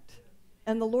want?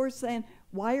 And the Lord's saying,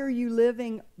 why are you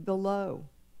living below?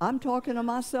 I'm talking to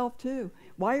myself too.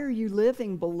 Why are you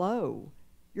living below?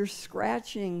 You're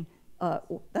scratching,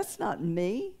 that's not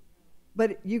me.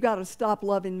 But you got to stop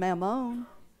loving mammon.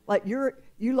 Like you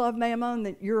love mammon,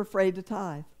 that you're afraid to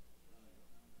tithe.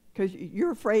 Because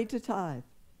you're afraid to tithe.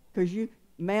 Because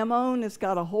mammon has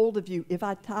got a hold of you. If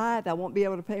I tithe, I won't be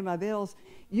able to pay my bills.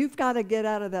 You've got to get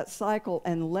out of that cycle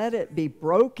and let it be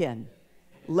broken.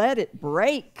 Let it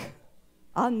break.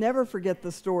 I'll never forget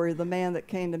the story of the man that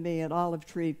came to me at Olive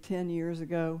Tree 10 years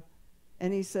ago.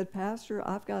 And he said, Pastor,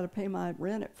 I've got to pay my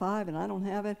rent at 5 and I don't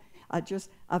have it.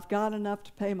 I've got enough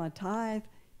to pay my tithe.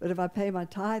 But if I pay my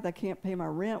tithe, I can't pay my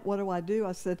rent. What do?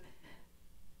 I said,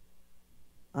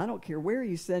 I don't care where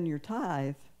you send your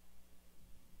tithe,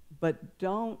 but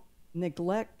don't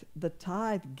neglect the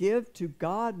tithe. Give to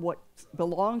God what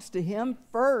belongs to him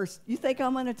first. You think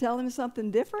I'm going to tell him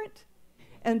something different?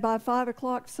 And by 5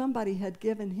 o'clock, somebody had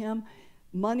given him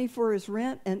money for his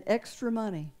rent and extra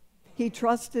money. He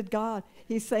trusted God.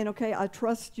 He's saying, okay, I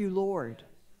trust you, Lord.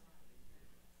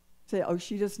 Say, oh,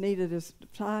 she just needed his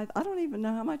tithe. I don't even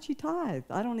know how much he tithed.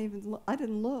 I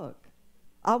didn't look.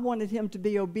 I wanted him to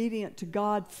be obedient to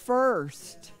God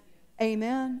first.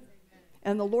 Amen.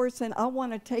 And the Lord's saying, I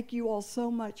want to take you all so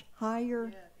much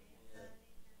higher.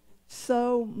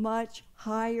 So much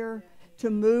higher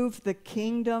to move the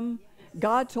kingdom.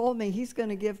 God told me he's going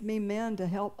to give me men to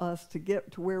help us to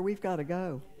get to where we've got to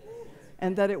go.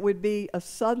 And that it would be a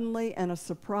suddenly and a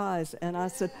surprise. And I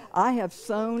said, I have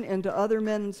sown into other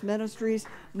men's ministries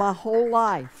my whole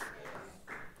life.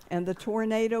 And the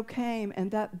tornado came,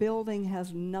 and that building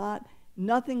has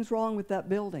nothing's wrong with that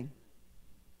building.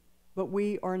 But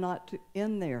we are not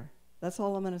in there. That's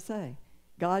all I'm going to say.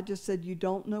 God just said, you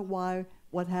don't know why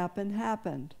what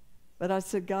happened. But I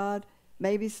said, God,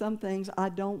 maybe some things I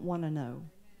don't want to know.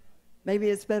 Maybe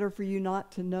it's better for you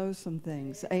not to know some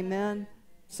things. Amen?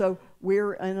 So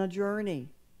we're in a journey.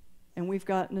 And we've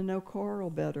gotten to know Carl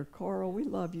better. Carl, we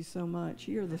love you so much.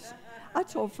 I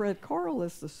told Fred, Carl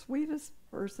is the sweetest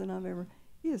person I've ever.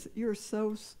 You're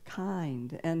so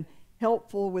kind and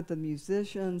helpful with the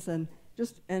musicians, and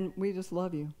we just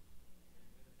love you.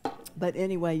 But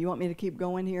anyway, you want me to keep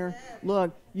going here?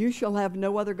 Look, you shall have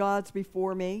no other gods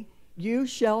before me. You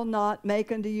shall not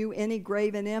make unto you any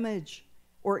graven image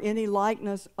or any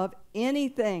likeness of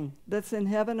anything that's in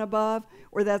heaven above,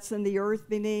 or that's in the earth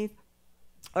beneath,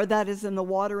 or that is in the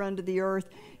water under the earth.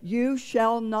 You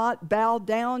shall not bow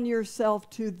down yourself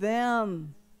to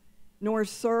them, nor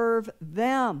serve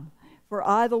them. For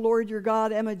I, the Lord your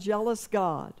God, am a jealous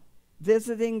God,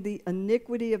 visiting the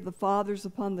iniquity of the fathers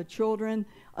upon the children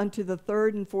unto the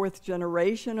 3rd and 4th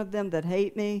generation of them that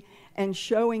hate me, and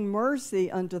showing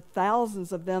mercy unto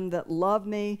thousands of them that love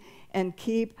me and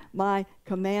keep my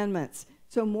commandments.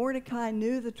 So Mordecai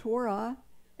knew the Torah,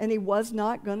 and he was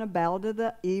not going to bow to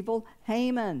the evil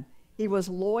Haman. He was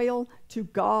loyal to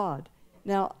God.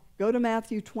 Now, go to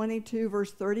Matthew 22,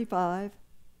 verse 35.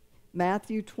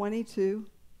 Matthew 22,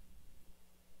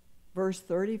 verse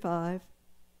 35.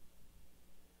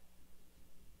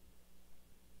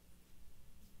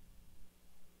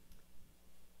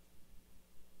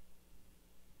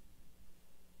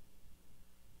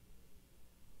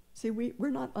 See, we're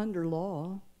not under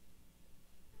law.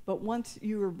 But once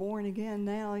you are born again,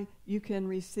 now you can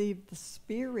receive the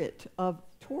spirit of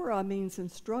Torah means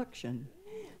instruction.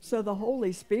 So the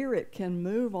Holy Spirit can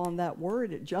move on that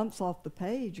word. It jumps off the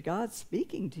page. God's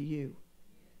speaking to you.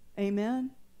 Amen?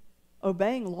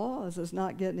 Obeying laws is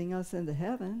not getting us into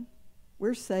heaven.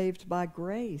 We're saved by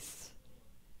grace.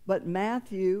 But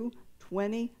Matthew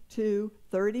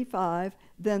 22:35,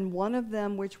 then one of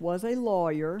them which was a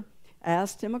lawyer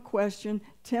asked him a question,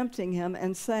 tempting him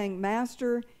and saying,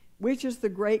 Master, which is the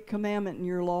great commandment in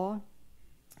your law?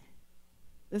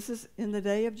 This is in the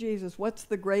day of Jesus. What's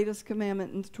the greatest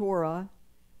commandment in the Torah?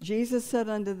 Jesus said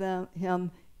unto him,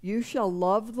 you shall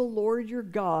love the Lord your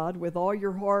God with all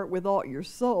your heart, with all your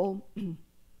soul, and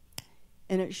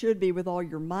it should be with all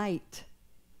your might.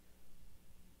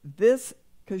 This,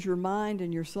 because your mind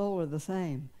and your soul are the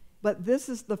same. But this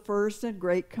is the first and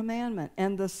great commandment.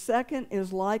 And the second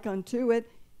is like unto it,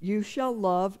 you shall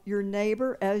love your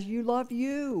neighbor as you love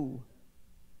you.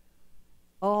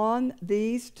 On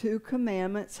these 2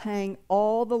 commandments hang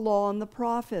all the law and the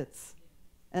prophets.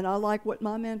 And I like what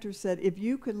my mentor said. If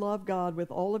you could love God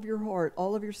with all of your heart,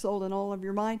 all of your soul, and all of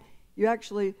your mind, you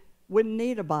actually wouldn't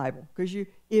need a Bible. Because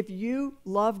if you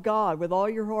love God with all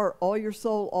your heart, all your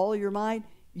soul, all your mind,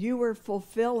 you are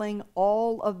fulfilling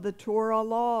all of the Torah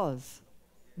laws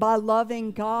by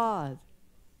loving God.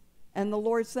 And the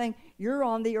Lord's saying, you're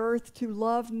on the earth to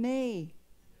love me.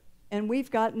 And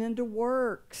we've gotten into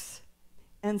works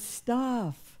and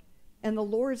stuff. And the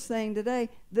Lord's saying today,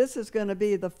 this is going to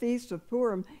be, the Feast of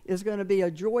Purim is going to be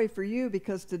a joy for you,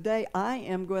 because today I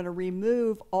am going to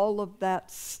remove all of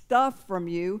that stuff from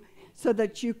you so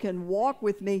that you can walk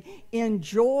with me in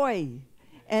joy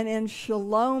and in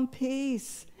shalom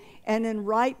peace and in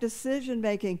right decision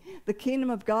making. The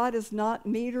kingdom of God is not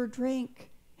meat or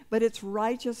drink, but it's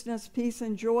righteousness, peace,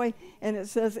 and joy. And it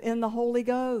says in the Holy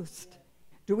Ghost.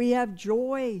 Do we have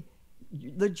joy?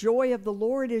 The joy of the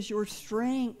Lord is your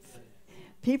strength.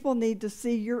 People need to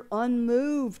see you're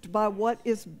unmoved by what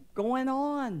is going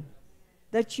on,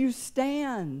 that you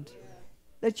stand,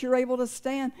 that you're able to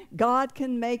stand. God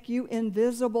can make you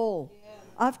invisible.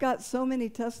 I've got so many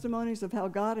testimonies of how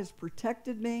God has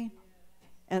protected me,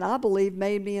 and I believe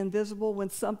made me invisible when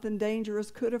something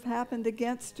dangerous could have happened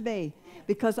against me,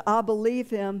 because I believe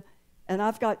him, and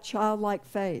I've got childlike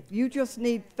faith. You just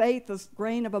need faith, a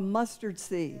grain of a mustard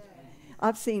seed.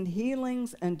 I've seen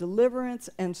healings and deliverance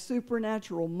and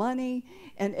supernatural money,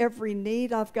 and every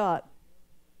need I've got,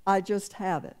 I just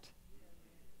have it.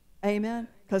 Amen?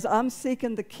 Because I'm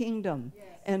seeking the kingdom.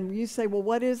 And you say, well,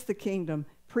 what is the kingdom?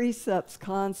 Precepts,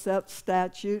 concepts,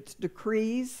 statutes,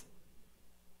 decrees,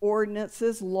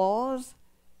 ordinances, laws.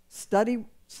 Study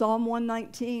Psalm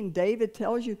 119. David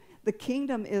tells you the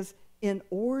kingdom is in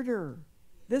order.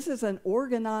 This is an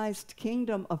organized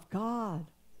kingdom of God.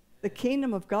 The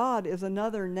kingdom of God is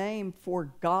another name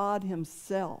for God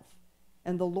himself.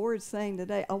 And the Lord's saying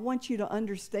today, I want you to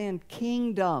understand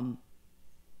kingdom,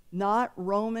 not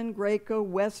Roman, Greco,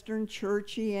 Western,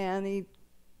 Churchianity,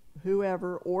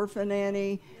 whoever,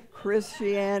 orphananity,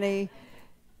 Christianity.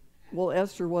 Well,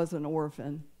 Esther was an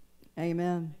orphan.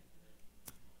 Amen.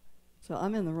 So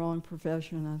I'm in the wrong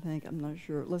profession, I think. I'm not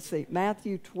sure. Let's see.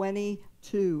 Matthew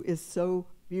 22 is so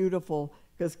beautiful,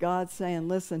 because God's saying,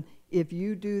 listen, if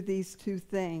you do these two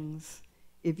things,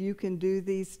 if you can do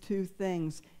these two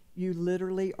things, you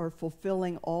literally are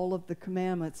fulfilling all of the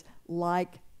commandments,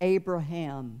 like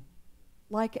Abraham.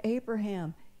 Like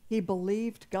Abraham. He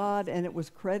believed God, and it was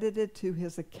credited to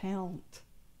his account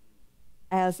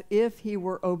as if he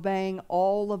were obeying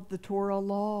all of the Torah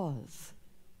laws.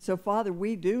 So, Father,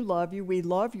 we do love you. We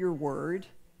love your word.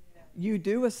 You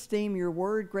do esteem your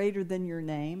word greater than your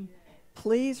name.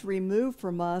 Please remove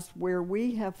from us where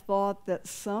we have thought that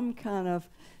some kind of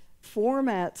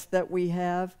formats that we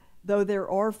have, though there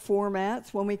are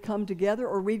formats when we come together,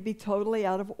 or we'd be totally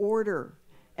out of order.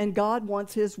 And God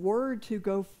wants his word to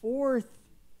go forth.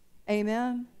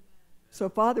 Amen. So,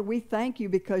 Father, we thank you,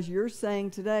 because you're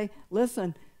saying today,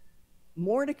 listen,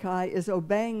 Mordecai is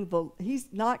obeying he's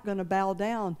not going to bow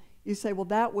down. You say, well,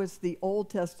 that was the Old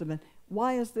Testament.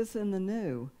 Why is this in the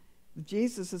New?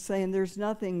 Jesus is saying there's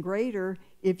nothing greater.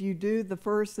 If you do the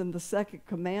first and the second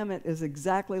commandment is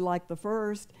exactly like the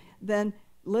first, then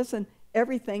listen,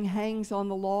 everything hangs on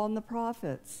the law and the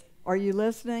prophets. Are you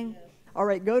listening? Yes. All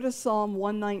right, go to Psalm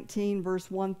 119,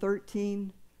 verse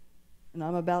 113, and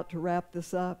I'm about to wrap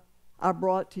this up. I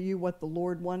brought to you what the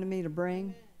Lord wanted me to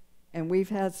bring, and we've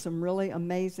had some really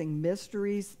amazing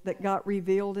mysteries that got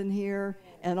revealed in here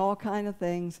and all kind of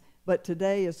things, but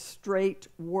today is straight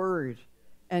word.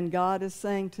 And God is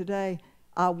saying today,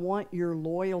 I want your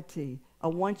loyalty. I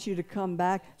want you to come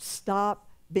back. Stop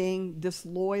being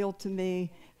disloyal to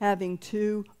me, having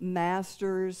two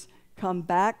masters. Come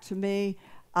back to me.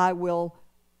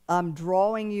 I'm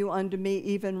drawing you unto me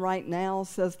even right now,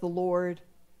 says the Lord.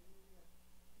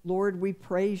 Lord, we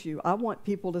praise you. I want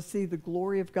people to see the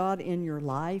glory of God in your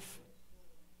life.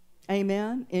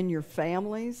 Amen. In your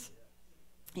families,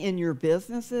 in your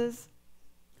businesses.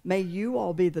 May you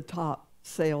all be the top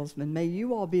salesmen. May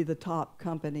you all be the top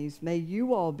companies. May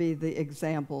you all be the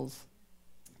examples.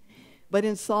 But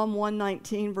in Psalm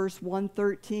 119, verse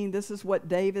 113, this is what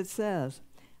David says.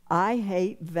 I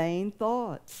hate vain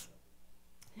thoughts.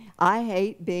 I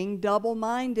hate being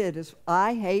double-minded.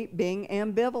 I hate being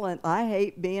ambivalent. I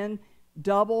hate being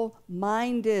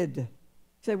double-minded. You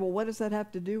say, well, what does that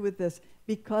have to do with this?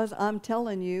 Because I'm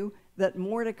telling you that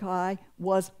Mordecai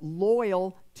was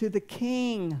loyal to the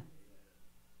king.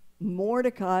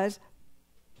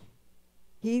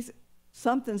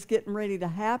 Something's getting ready to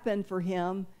happen for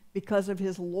him because of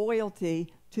his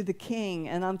loyalty to the king.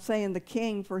 And I'm saying the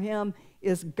king for him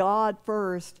is God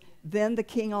first, then the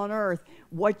king on earth.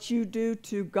 What you do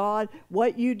to God,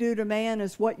 what you do to man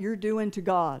is what you're doing to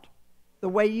God. The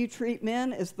way you treat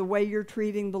men is the way you're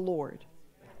treating the Lord.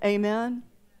 Amen?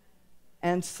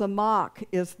 And Samach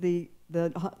is the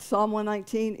Psalm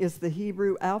 119 is the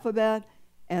Hebrew alphabet.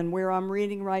 And where I'm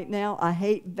reading right now, I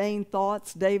hate vain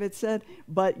thoughts, David said,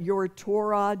 but your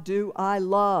Torah do I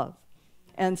love.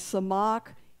 And Samach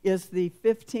is the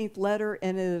 15th letter,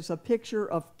 and it is a picture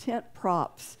of tent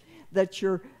props that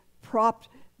you're propped,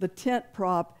 the tent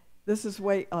prop. This is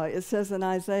what it says in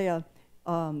Isaiah,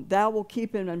 thou will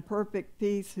keep him in perfect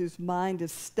peace whose mind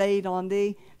is stayed on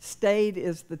thee. Stayed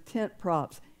is the tent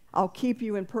props. I'll keep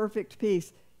you in perfect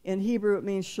peace. In Hebrew, it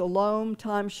means shalom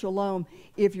times shalom.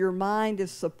 If your mind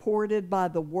is supported by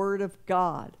the word of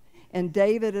God. And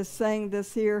David is saying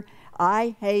this here,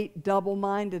 I hate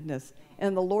double-mindedness.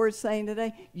 And the Lord's saying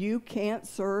today, you can't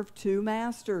serve two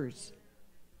masters.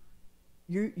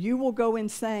 You will go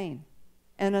insane.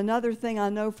 And another thing I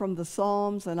know from the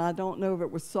Psalms, and I don't know if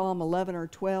it was Psalm 11 or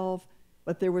 12,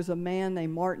 but there was a man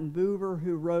named Martin Buber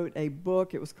who wrote a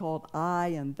book. It was called I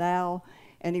and Thou.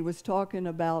 And he was talking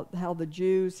about how the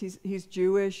Jews, he's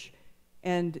Jewish,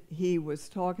 and he was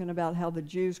talking about how the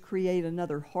Jews create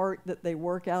another heart that they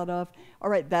work out of. All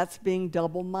right, that's being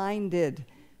double-minded.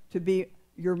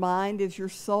 Your mind is your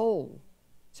soul.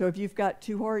 So if you've got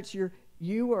two hearts,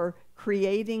 you are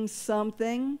creating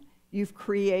something. You've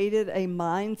created a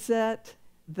mindset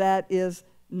that is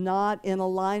not in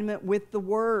alignment with the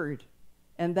Word.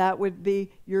 And that would be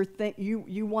your thing.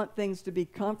 You want things to be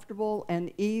comfortable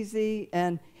and easy,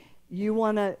 and you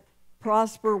want to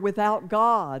prosper without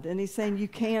God. And he's saying you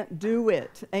can't do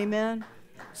it. Amen?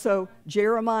 So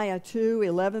Jeremiah 2,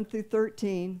 11 through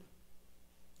 13.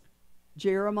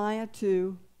 Jeremiah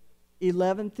 2,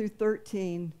 11 through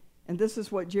 13. And this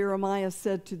is what Jeremiah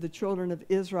said to the children of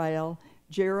Israel.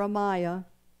 Jeremiah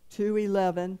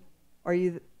 2:11. Are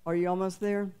you almost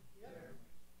there?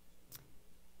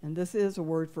 And this is a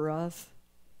word for us.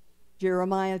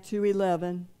 Jeremiah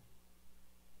 2:11.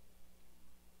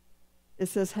 It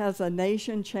says, has a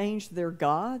nation changed their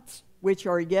gods, which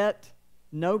are yet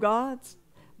no gods?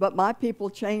 But my people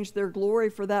changed their glory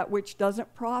for that which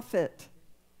doesn't profit.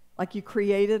 Like you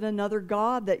created another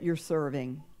god that you're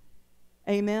serving.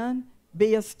 Amen?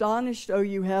 Be astonished, O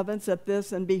you heavens, at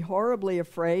this, and be horribly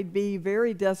afraid. Be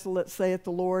very desolate, saith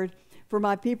the Lord. For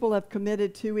my people have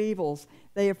committed two evils.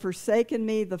 They have forsaken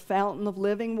me, the fountain of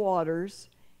living waters,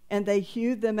 and they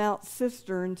hewed them out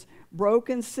cisterns,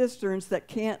 broken cisterns that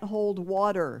can't hold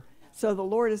water. So the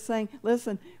Lord is saying,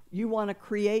 listen, you want to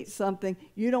create something.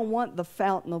 You don't want the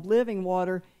fountain of living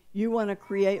water. You want to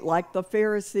create, like the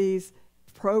Pharisees,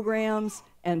 programs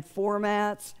and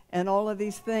formats and all of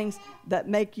these things that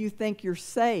make you think you're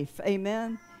safe.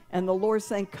 Amen? And the Lord's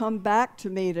saying, come back to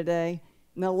me today.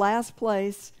 And the last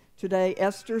place today,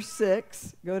 Esther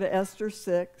 6. Go to Esther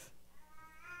 6.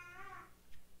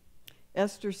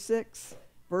 Esther 6,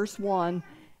 verse 1.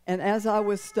 And as I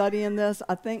was studying this,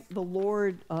 I think the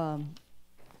Lord, I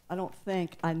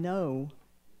know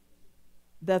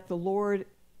that the Lord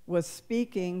was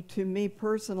speaking to me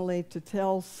personally to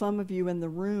tell some of you in the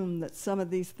room that some of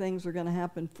these things are going to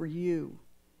happen for you.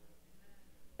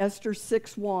 Esther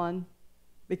 6:1,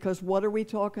 because what are we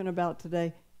talking about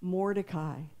today?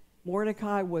 Mordecai.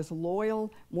 Mordecai was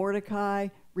loyal. Mordecai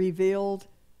revealed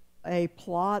a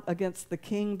plot against the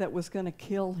king that was going to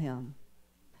kill him.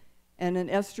 And in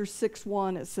Esther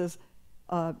 6:1 it says,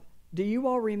 do you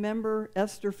all remember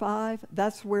Esther 5?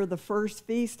 That's where the first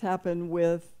feast happened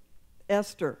with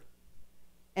Esther.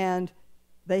 And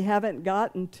they haven't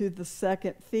gotten to the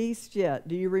second feast yet.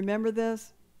 Do you remember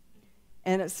this?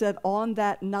 And it said on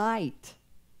that night,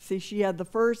 see, she had the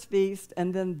first feast,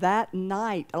 and then that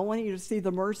night, I want you to see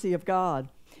the mercy of God.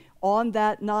 On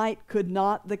that night could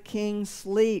not the king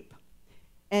sleep.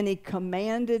 And he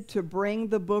commanded to bring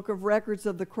the book of records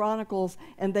of the Chronicles,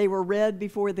 and they were read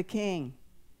before the king.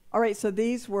 All right, so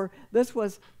this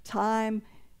was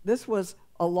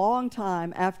a long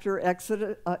time after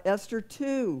Esther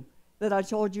 2 that I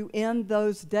told you in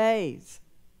those days.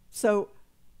 So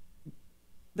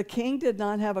the king did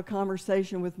not have a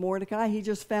conversation with Mordecai. He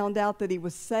just found out that he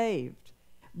was saved.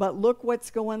 But look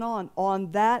what's going on.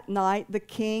 On that night, the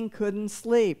king couldn't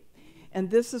sleep. And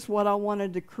this is what I want to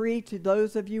decree to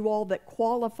those of you all that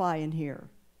qualify in here.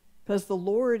 Because the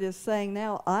Lord is saying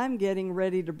now, I'm getting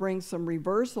ready to bring some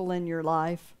reversal in your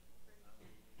life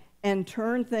and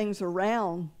turn things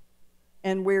around.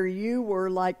 And where you were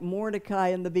like Mordecai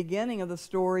in the beginning of the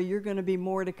story, you're going to be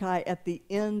Mordecai at the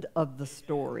end of the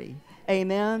story.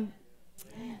 Amen?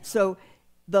 So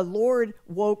the Lord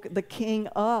woke the king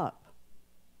up.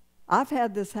 I've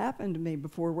had this happen to me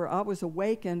before where I was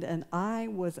awakened and I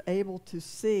was able to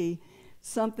see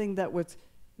something that was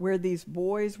where these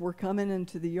boys were coming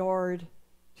into the yard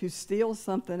to steal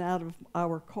something out of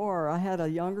our car. I had a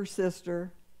younger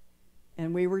sister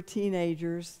and we were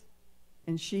teenagers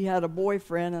and she had a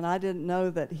boyfriend and I didn't know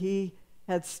that he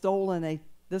had stolen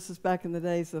this is back in the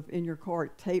days of in your car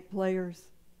tape players.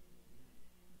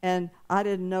 And I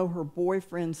didn't know her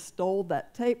boyfriend stole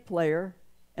that tape player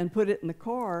and put it in the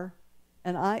car.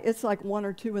 And it's like 1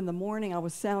 or 2 in the morning. I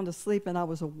was sound asleep, and I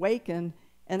was awakened,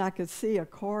 and I could see a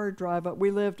car drive up. We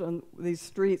lived on these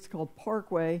streets called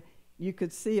Parkway. You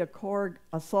could see a car.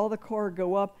 I saw the car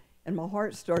go up, and my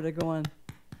heart started going.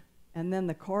 And then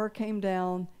the car came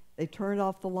down. They turned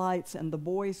off the lights, and the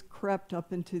boys crept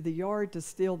up into the yard to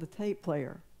steal the tape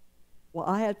player. Well,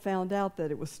 I had found out that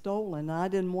it was stolen, and I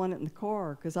didn't want it in the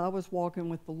car because I was walking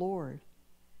with the Lord.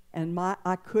 And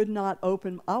I could not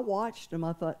open. I watched them.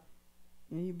 I thought,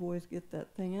 you boys get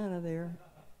that thing out of there.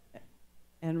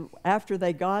 And after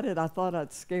they got it, I thought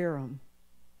I'd scare them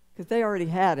because they already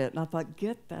had it. And I thought,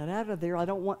 get that out of there. I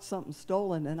don't want something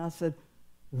stolen. And I said,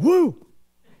 woo,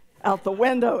 out the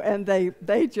window. And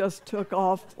they just took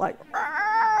off like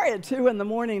at 2 in the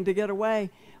morning to get away.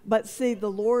 But see, the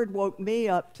Lord woke me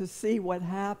up to see what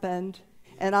happened.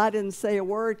 And I didn't say a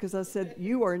word because I said,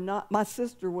 you are not, my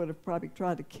sister would have probably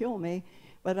tried to kill me.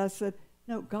 But I said,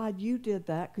 no, God, you did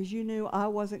that because you knew I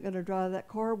wasn't going to drive that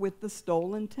car with the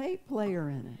stolen tape player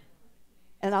in it.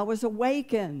 And I was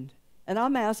awakened. And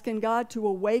I'm asking God to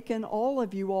awaken all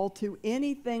of you all to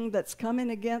anything that's coming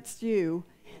against you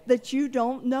that you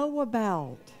don't know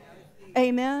about.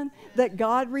 Amen? That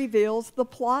God reveals the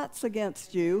plots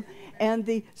against you and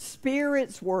the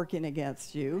spirits working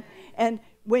against you. And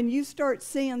when you start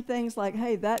seeing things like,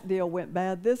 hey, that deal went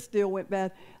bad, this deal went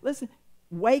bad, listen,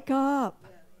 wake up.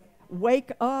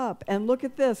 Wake up and look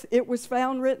at this. It was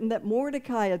found written that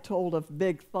Mordecai had told of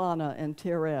Bigthana and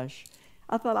Teresh.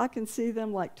 I thought I can see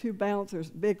them like 2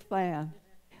 bouncers. Bigthan.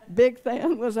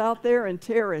 Bigthan was out there and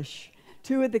Teresh.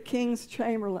 2 of the king's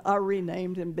chamberlain. I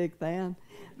renamed him Bigthan.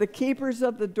 The keepers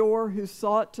of the door who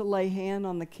sought to lay hand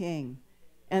on the king.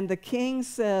 And the king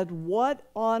said, what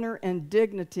honor and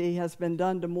dignity has been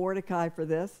done to Mordecai for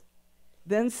this?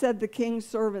 Then said the king's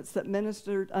servants that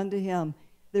ministered unto him,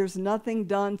 there's nothing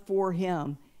done for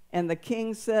him. And the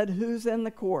king said, who's in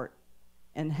the court?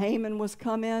 And Haman was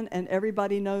come in, and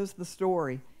everybody knows the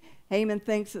story. Haman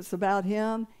thinks it's about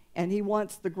him, and he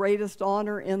wants the greatest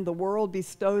honor in the world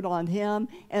bestowed on him.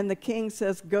 And the king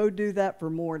says, go do that for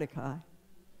Mordecai.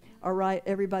 All right,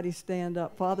 everybody stand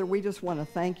up. Father, we just want to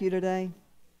thank you today.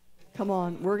 Come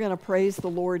on, we're going to praise the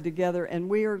Lord together, and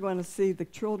we are going to see the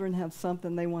children have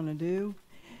something they want to do.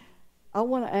 I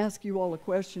want to ask you all a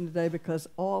question today because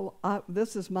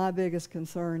this is my biggest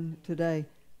concern today.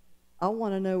 I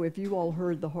want to know if you all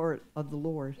heard the heart of the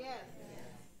Lord. Yes.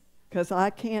 Because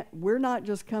we're not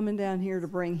just coming down here to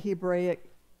bring Hebraic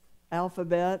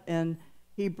alphabet and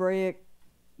Hebraic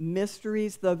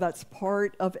mysteries, though that's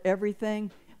part of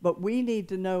everything. But we need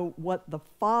to know what the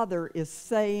Father is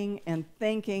saying and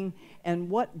thinking and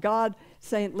what God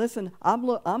saying. Listen, I'm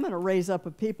going to raise up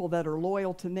a people that are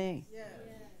loyal to me. Yes.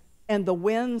 And the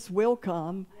winds will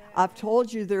come. I've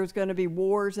told you there's going to be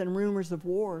wars and rumors of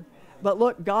war. But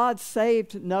look, God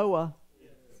saved Noah.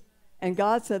 And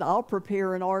God said, I'll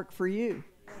prepare an ark for you.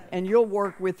 And you'll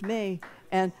work with me.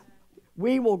 And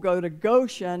we will go to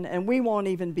Goshen and we won't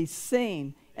even be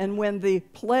seen. And when the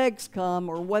plagues come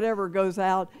or whatever goes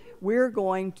out, we're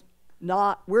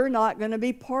not going to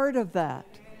be part of that.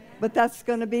 But that's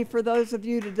going to be for those of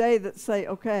you today that say,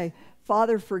 okay,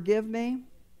 Father, forgive me.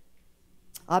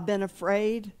 I've been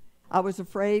afraid. I was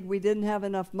afraid we didn't have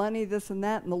enough money, this and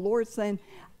that. And the Lord's saying,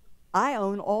 I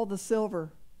own all the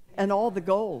silver and all the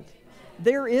gold.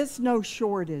 There is no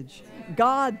shortage.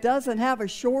 God doesn't have a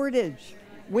shortage.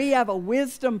 We have a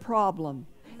wisdom problem.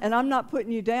 And I'm not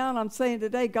putting you down. I'm saying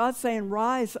today, God's saying,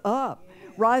 rise up.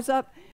 Rise up.